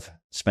love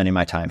spending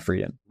my time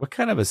freedom. What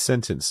kind of a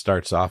sentence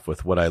starts off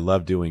with what I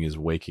love doing is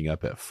waking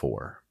up at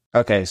 4?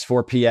 Okay, it's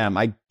 4 p.m.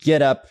 I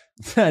get up.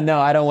 No,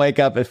 I don't wake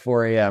up at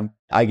 4 a.m.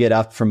 I get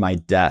up from my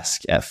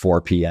desk at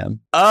 4 p.m.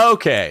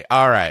 Okay.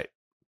 All right.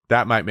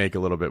 That might make a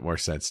little bit more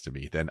sense to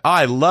me then.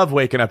 I love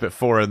waking up at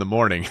 4 in the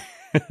morning.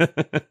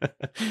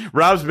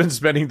 Rob's been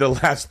spending the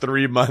last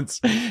 3 months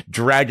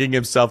dragging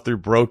himself through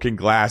broken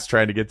glass,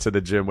 trying to get to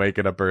the gym,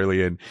 waking up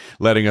early and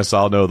letting us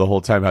all know the whole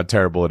time how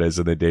terrible it is.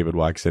 And then David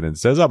walks in and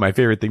says, oh, my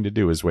favorite thing to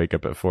do is wake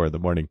up at 4 in the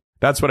morning.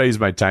 That's what I use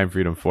my time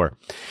freedom for.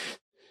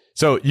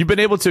 So you've been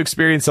able to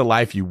experience a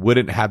life you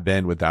wouldn't have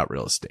been without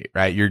real estate,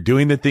 right? You're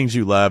doing the things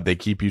you love. They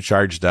keep you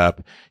charged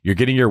up. You're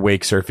getting your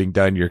wake surfing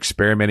done. You're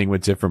experimenting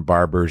with different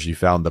barbers. You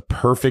found the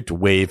perfect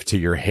wave to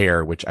your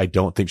hair, which I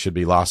don't think should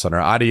be lost on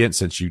our audience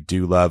since you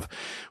do love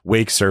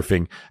wake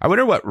surfing. I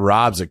wonder what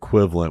Rob's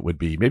equivalent would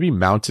be. Maybe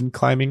mountain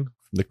climbing.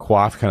 The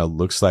coif kind of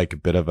looks like a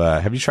bit of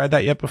a, have you tried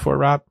that yet before,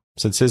 Rob?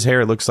 Since his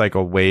hair looks like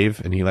a wave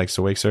and he likes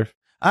to wake surf.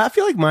 I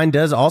feel like mine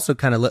does also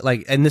kind of look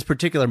like, in this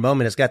particular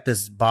moment, it's got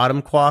this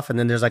bottom coif and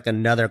then there's like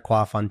another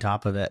coif on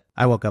top of it.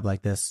 I woke up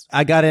like this.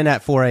 I got in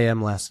at 4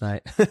 a.m. last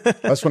night.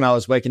 That's when I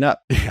was waking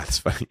up. Yeah, that's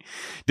funny.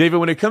 David,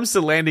 when it comes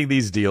to landing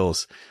these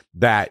deals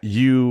that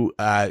you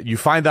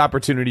find the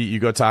opportunity, you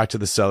go talk to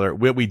the seller.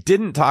 What we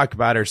didn't talk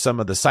about are some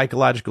of the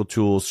psychological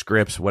tools,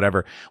 scripts,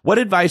 whatever. What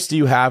advice do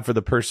you have for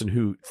the person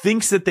who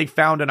thinks that they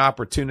found an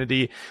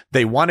opportunity?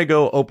 They want to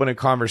go open a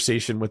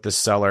conversation with the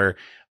seller.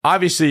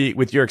 Obviously,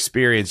 with your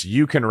experience,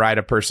 you can write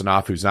a person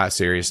off who's not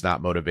serious,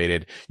 not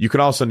motivated. You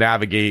can also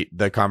navigate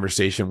the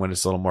conversation when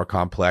it's a little more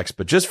complex.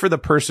 But just for the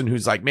person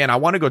who's like, man, I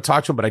want to go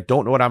talk to him, but I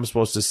don't know what I'm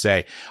supposed to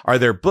say. Are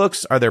there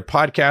books? Are there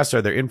podcasts?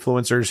 Are there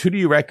influencers? Who do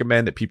you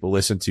recommend that people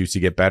listen to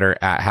get better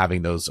at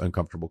having those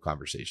uncomfortable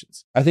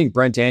conversations? I think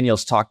Brent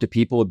Daniels, Talk to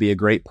People, would be a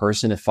great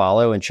person to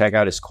follow and check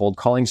out his cold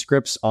calling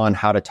scripts on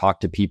how to talk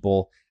to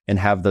people and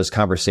have those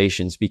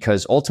conversations,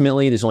 because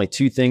ultimately there's only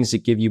 2 things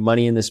that give you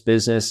money in this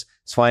business.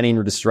 It's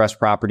finding distressed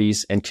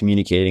properties and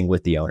communicating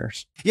with the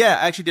owners. Yeah,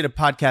 I actually did a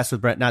podcast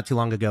with Brent not too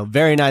long ago.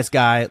 Very nice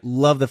guy.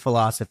 Love the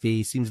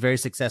philosophy. Seems very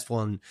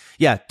successful. And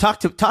yeah,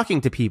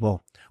 talking to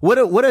people. What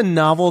a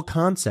novel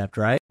concept,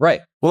 right?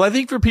 Right. Well, I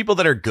think for people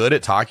that are good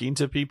at talking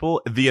to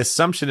people, the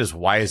assumption is,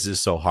 why is this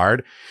so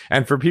hard?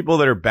 And for people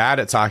that are bad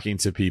at talking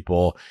to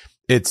people,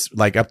 it's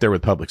like up there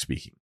with public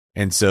speaking.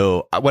 And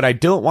so what I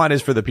don't want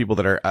is for the people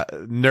that are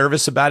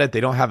nervous about it. They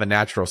don't have a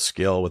natural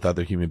skill with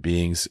other human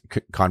beings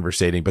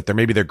conversating, but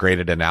maybe they're great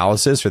at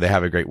analysis or they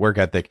have a great work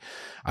ethic.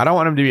 I don't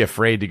want them to be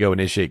afraid to go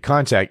initiate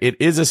contact. It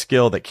is a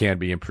skill that can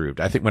be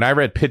improved. I think when I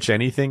read Pitch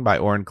Anything by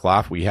Oren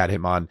Klaff, we had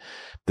him on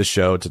the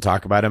show to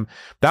talk about him.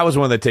 That was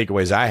one of the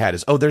takeaways I had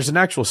is, there's an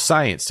actual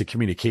science to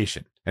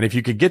communication. And if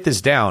you could get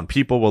this down,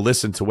 people will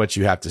listen to what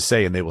you have to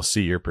say and they will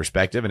see your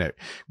perspective, and it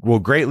will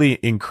greatly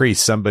increase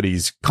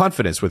somebody's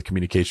confidence with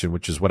communication,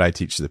 which is what I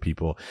teach the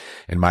people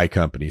in my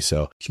company.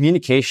 So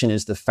communication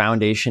is the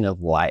foundation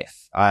of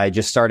life. I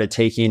just started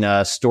taking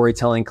a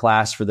storytelling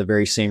class for the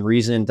very same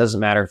reason. It doesn't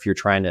matter if you're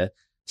trying to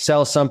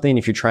sell something,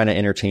 if you're trying to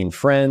entertain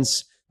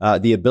friends,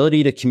 the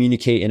ability to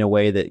communicate in a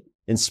way that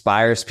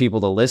inspires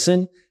people to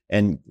listen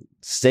and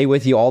stay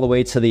with you all the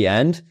way to the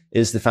end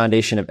is the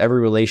foundation of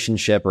every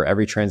relationship or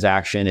every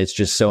transaction. It's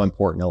just so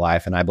important to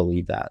life. And I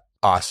believe that.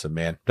 Awesome,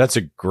 man. That's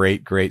a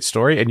great, great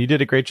story. And you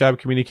did a great job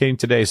communicating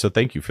today. So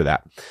thank you for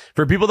that.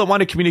 For people that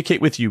want to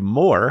communicate with you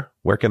more,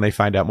 where can they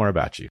find out more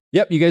about you?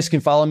 Yep. You guys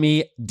can follow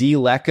me,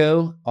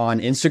 Lecko, on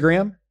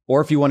Instagram.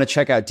 Or if you want to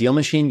check out Deal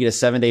Machine, get a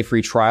 7-day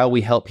free trial.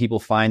 We help people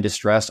find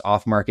distressed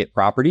off-market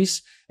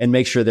properties and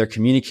make sure they're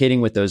communicating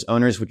with those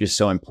owners, which is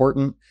so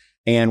important.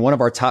 And one of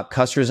our top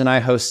customers and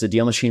I host the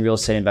Deal Machine Real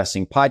Estate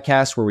Investing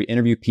podcast, where we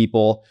interview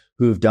people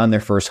who have done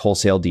their first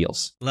wholesale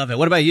deals. Love it.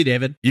 What about you,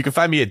 David? You can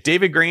find me at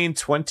David Green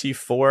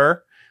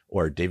 24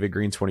 or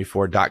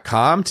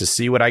davidgreen24.com to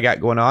see what I got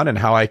going on and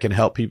how I can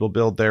help people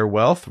build their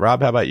wealth.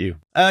 Rob, how about you?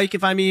 You can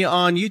find me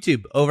on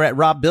YouTube over at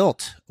Rob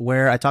Built,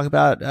 where I talk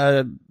about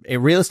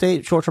real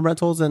estate, short-term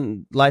rentals,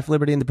 and life,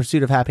 liberty, and the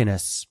pursuit of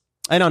happiness.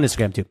 And on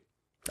Instagram too.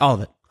 All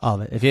of it.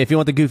 If you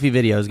want the goofy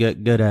videos, go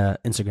to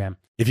Instagram.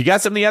 If you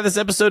got something out of this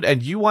episode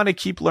and you want to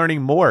keep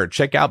learning more,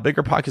 check out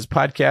Bigger Pockets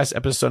Podcast,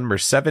 episode number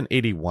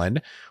 781,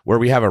 where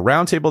we have a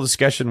roundtable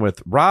discussion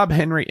with Rob,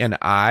 Henry, and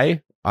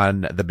I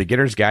on the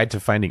beginner's guide to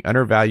finding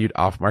undervalued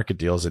off-market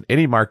deals in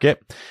any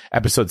market,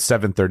 episode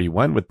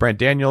 731 with Brent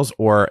Daniels,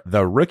 or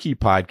the Rookie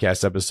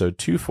Podcast, episode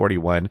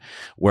 241,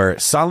 where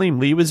Salim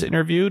Lee was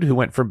interviewed, who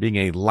went from being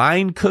a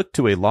line cook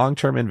to a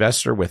long-term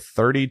investor with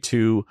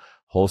 32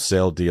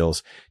 wholesale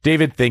deals.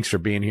 David, thanks for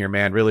being here,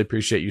 man. Really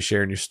appreciate you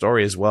sharing your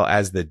story as well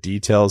as the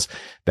details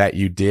that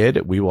you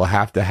did. We will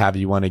have to have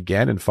you on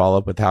again and follow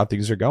up with how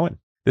things are going.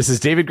 This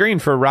is David Green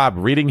for Rob,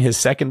 reading his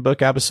second book,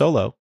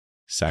 Abasolo,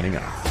 signing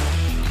off.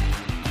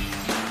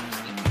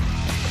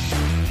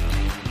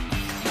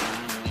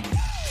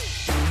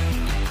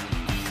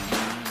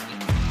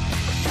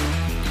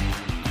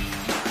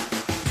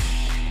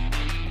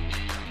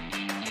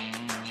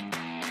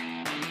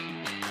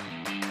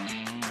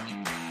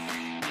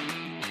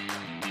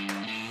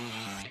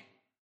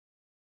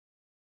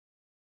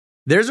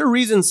 There's a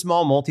reason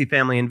small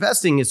multifamily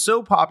investing is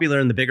so popular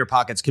in the Bigger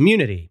Pockets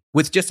community.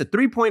 With just a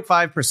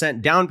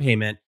 3.5% down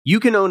payment, you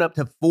can own up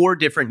to 4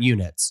 different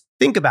units.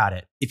 Think about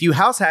it. If you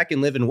house hack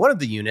and live in one of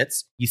the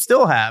units, you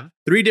still have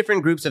 3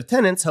 different groups of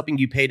tenants helping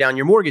you pay down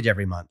your mortgage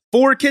every month,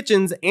 4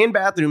 kitchens and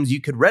bathrooms you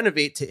could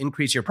renovate to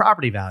increase your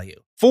property value,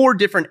 4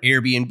 different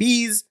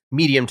Airbnbs,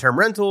 medium-term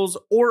rentals,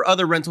 or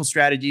other rental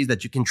strategies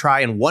that you can try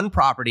in one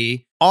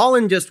property, all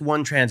in just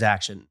one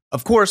transaction.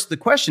 Of course, the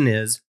question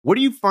is, where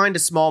do you find a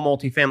small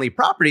multifamily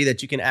property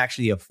that you can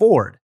actually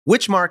afford?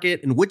 Which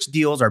market and which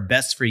deals are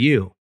best for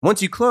you?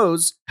 Once you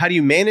close, how do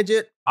you manage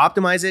it,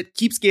 optimize it,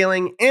 keep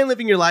scaling, and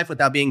living your life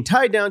without being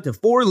tied down to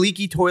 4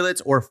 leaky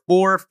toilets or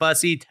 4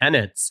 fussy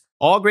tenants?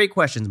 All great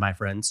questions, my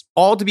friends.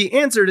 All to be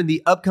answered in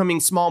the upcoming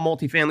Small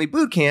Multifamily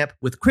Bootcamp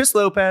with Chris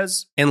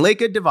Lopez and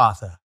Lecko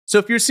Devatha. So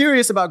if you're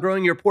serious about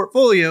growing your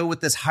portfolio with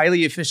this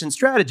highly efficient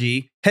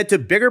strategy, head to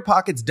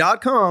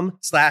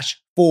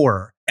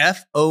biggerpockets.com/4,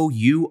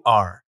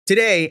 FOUR,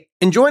 today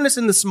and join us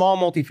in the Small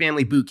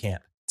Multifamily Bootcamp.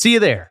 See you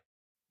there.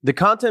 The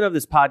content of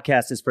this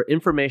podcast is for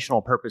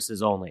informational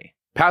purposes only.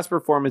 Past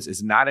performance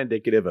is not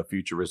indicative of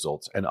future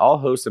results, and all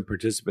host and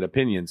participant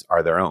opinions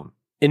are their own.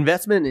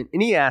 Investment in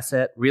any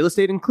asset, real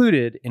estate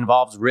included,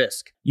 involves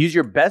risk. Use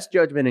your best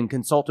judgment and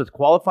consult with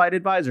qualified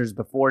advisors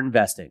before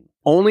investing.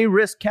 Only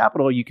risk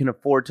capital you can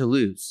afford to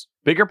lose.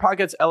 Bigger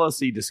Pockets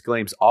LLC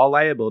disclaims all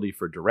liability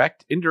for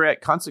direct,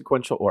 indirect,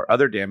 consequential, or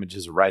other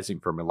damages arising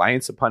from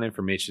reliance upon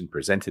information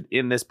presented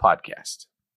in this podcast.